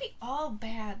 It can't be all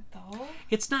bad, though.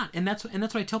 It's not. And that's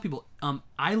what I tell people.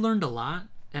 I learned a lot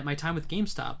at my time with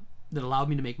GameStop that allowed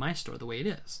me to make my store the way it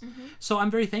is. So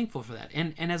I'm very thankful for that.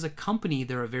 And as a company,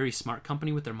 they're a very smart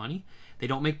company with their money. They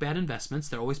don't make bad investments.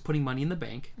 They're always putting money in the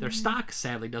bank. Their stock,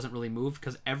 sadly, doesn't really move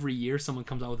because every year someone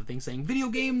comes out with a thing saying, video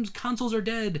games, consoles are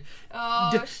dead.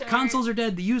 Oh, sure. Consoles are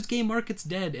dead. The used game market's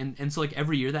dead. And so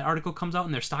every year that article comes out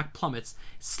and their stock plummets,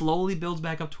 slowly builds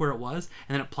back up to where it was,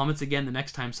 and then it plummets again the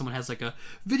next time someone has a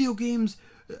video games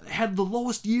had the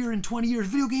lowest year in 20 years.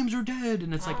 Video games are dead.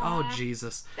 And it's oh,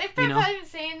 Jesus. They've probably been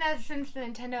saying that since the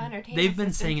Nintendo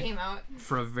Entertainment System came out.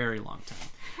 For a very long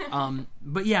time.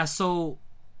 But yeah, so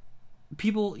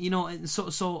people,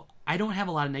 so I don't have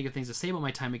a lot of negative things to say about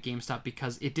my time at GameStop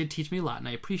because it did teach me a lot, and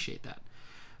I appreciate that.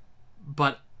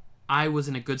 But I was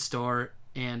in a good store,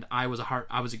 and I was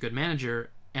a good manager,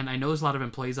 and I know there's a lot of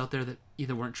employees out there that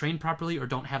either weren't trained properly or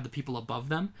don't have the people above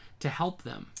them to help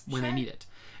them when they need it.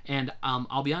 And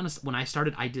I'll be honest, when I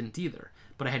started, I didn't either.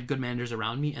 But I had good managers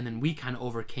around me, and then we kind of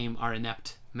overcame our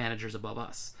inept managers above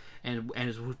us. And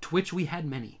to which we had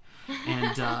many.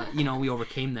 And, we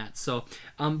overcame that. So,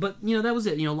 but, that was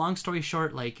it. Long story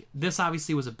short, like, this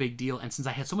obviously was a big deal. And since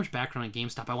I had so much background on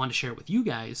GameStop, I wanted to share it with you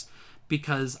guys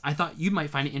because I thought you might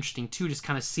find it interesting, too, just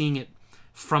kind of seeing it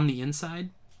from the inside.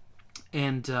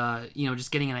 And,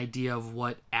 just getting an idea of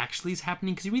what actually is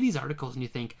happening. Because you read these articles and you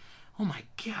think, oh my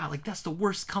God, like, that's the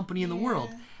worst company in the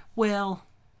world. Well,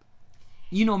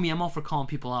 you know me, I'm all for calling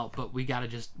people out, but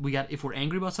if we're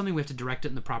angry about something, we have to direct it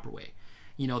in the proper way.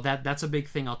 That's a big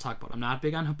thing I'll talk about. I'm not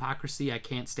big on hypocrisy. I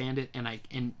can't stand it.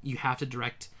 And you have to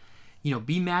direct,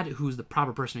 be mad at who's the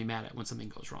proper person to be mad at when something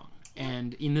goes wrong.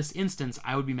 And in this instance,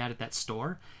 I would be mad at that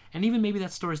store. And even maybe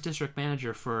that store's district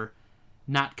manager for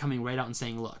not coming right out and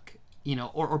saying, look,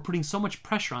 or putting so much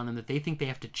pressure on them that they think they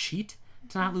have to cheat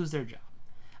to not lose their job.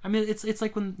 I mean, it's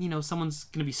like when, someone's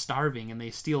going to be starving and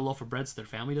they steal a loaf of bread so their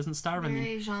family doesn't starve.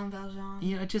 Very Jean Valjean.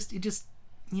 It just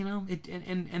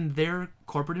and their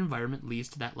corporate environment leads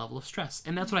to that level of stress.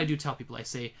 And that's what I do tell people. I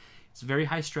say, it's very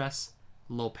high stress,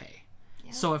 low pay.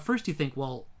 Yeah. So at first you think,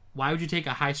 well, why would you take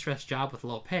a high stress job with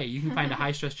low pay? You can find a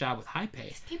high stress job with high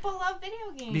pay. People love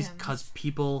video games. Because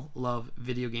people love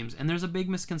video games. And there's a big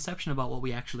misconception about what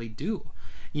we actually do.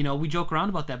 We joke around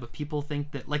about that, but people think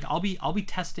that, like, I'll be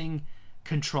testing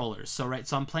controllers. So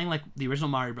I'm playing like the original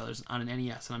Mario Brothers on an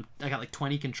NES, and I got like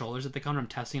 20 controllers at the counter. I'm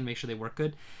testing to make sure they work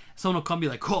good. Someone will come and be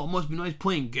like, "Oh, it must be nice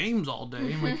playing games all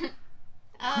day." I'm like,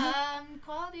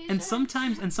 quality. And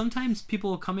sometimes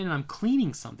people will come in and I'm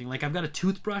cleaning something. Like I've got a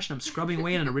toothbrush and I'm scrubbing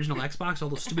away an original Xbox, all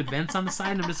those stupid vents on the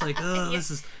side, and I'm just like, oh,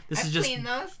 this is just. Cleaned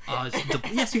those.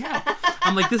 Yes, you have.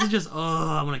 I'm like, this is just.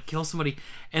 Oh, I'm gonna kill somebody,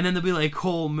 and then they'll be like,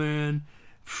 "Oh man,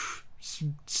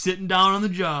 sitting down on the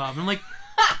job." And I'm like.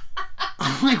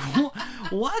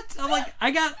 What? I'm like,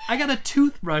 I got a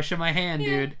toothbrush in my hand,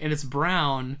 dude, and it's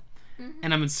brown,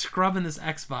 and I'm scrubbing this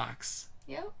Xbox.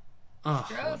 Yep. Oh,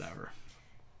 whatever.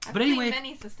 I've but anyway,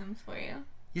 many systems for you.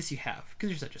 Yes, you have, because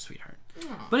you're such a sweetheart.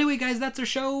 Aww. But anyway, guys, that's our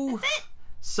show. That's it.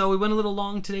 So we went a little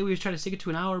long today. We were trying to stick it to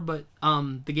an hour, but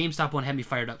the GameStop one had me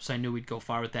fired up, so I knew we'd go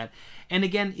far with that. And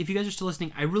again, if you guys are still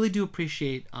listening, I really do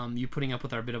appreciate you putting up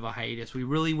with our bit of a hiatus. We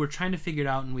really were trying to figure it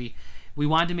out, and we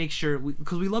wanted to make sure,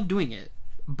 because we love doing it,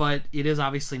 but it is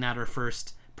obviously not our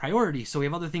first priority. So we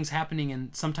have other things happening,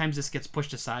 and sometimes this gets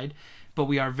pushed aside. But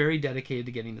we are very dedicated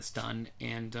to getting this done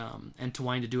and to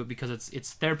wanting to do it because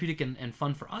it's therapeutic and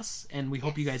fun for us, and we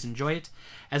hope you guys enjoy it.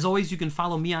 As always, you can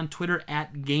follow me on Twitter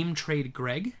at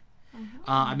GameTradeGreg.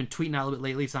 I've been tweeting out a little bit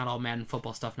lately. It's not all Madden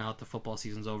football stuff now that the football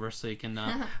season's over, so you can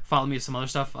follow me with some other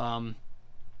stuff.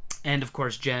 And of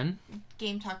course, Jen.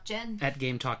 Game Talk Jen. At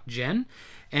Game Talk Jen.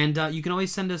 And you can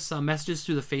always send us messages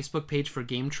through the Facebook page for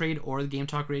Game Trade or the Game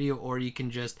Talk Radio, or you can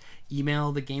just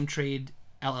email the Game Trade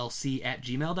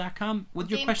LLC@gmail.com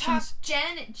with your questions.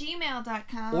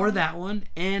 GameTalkGen@gmail.com. Or that one,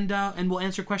 and we'll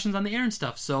answer questions on the air and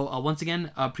stuff. So once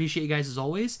again, appreciate you guys as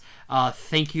always.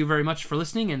 Thank you very much for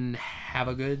listening, and have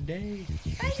a good day.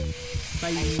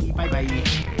 Bye. Bye.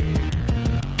 Bye.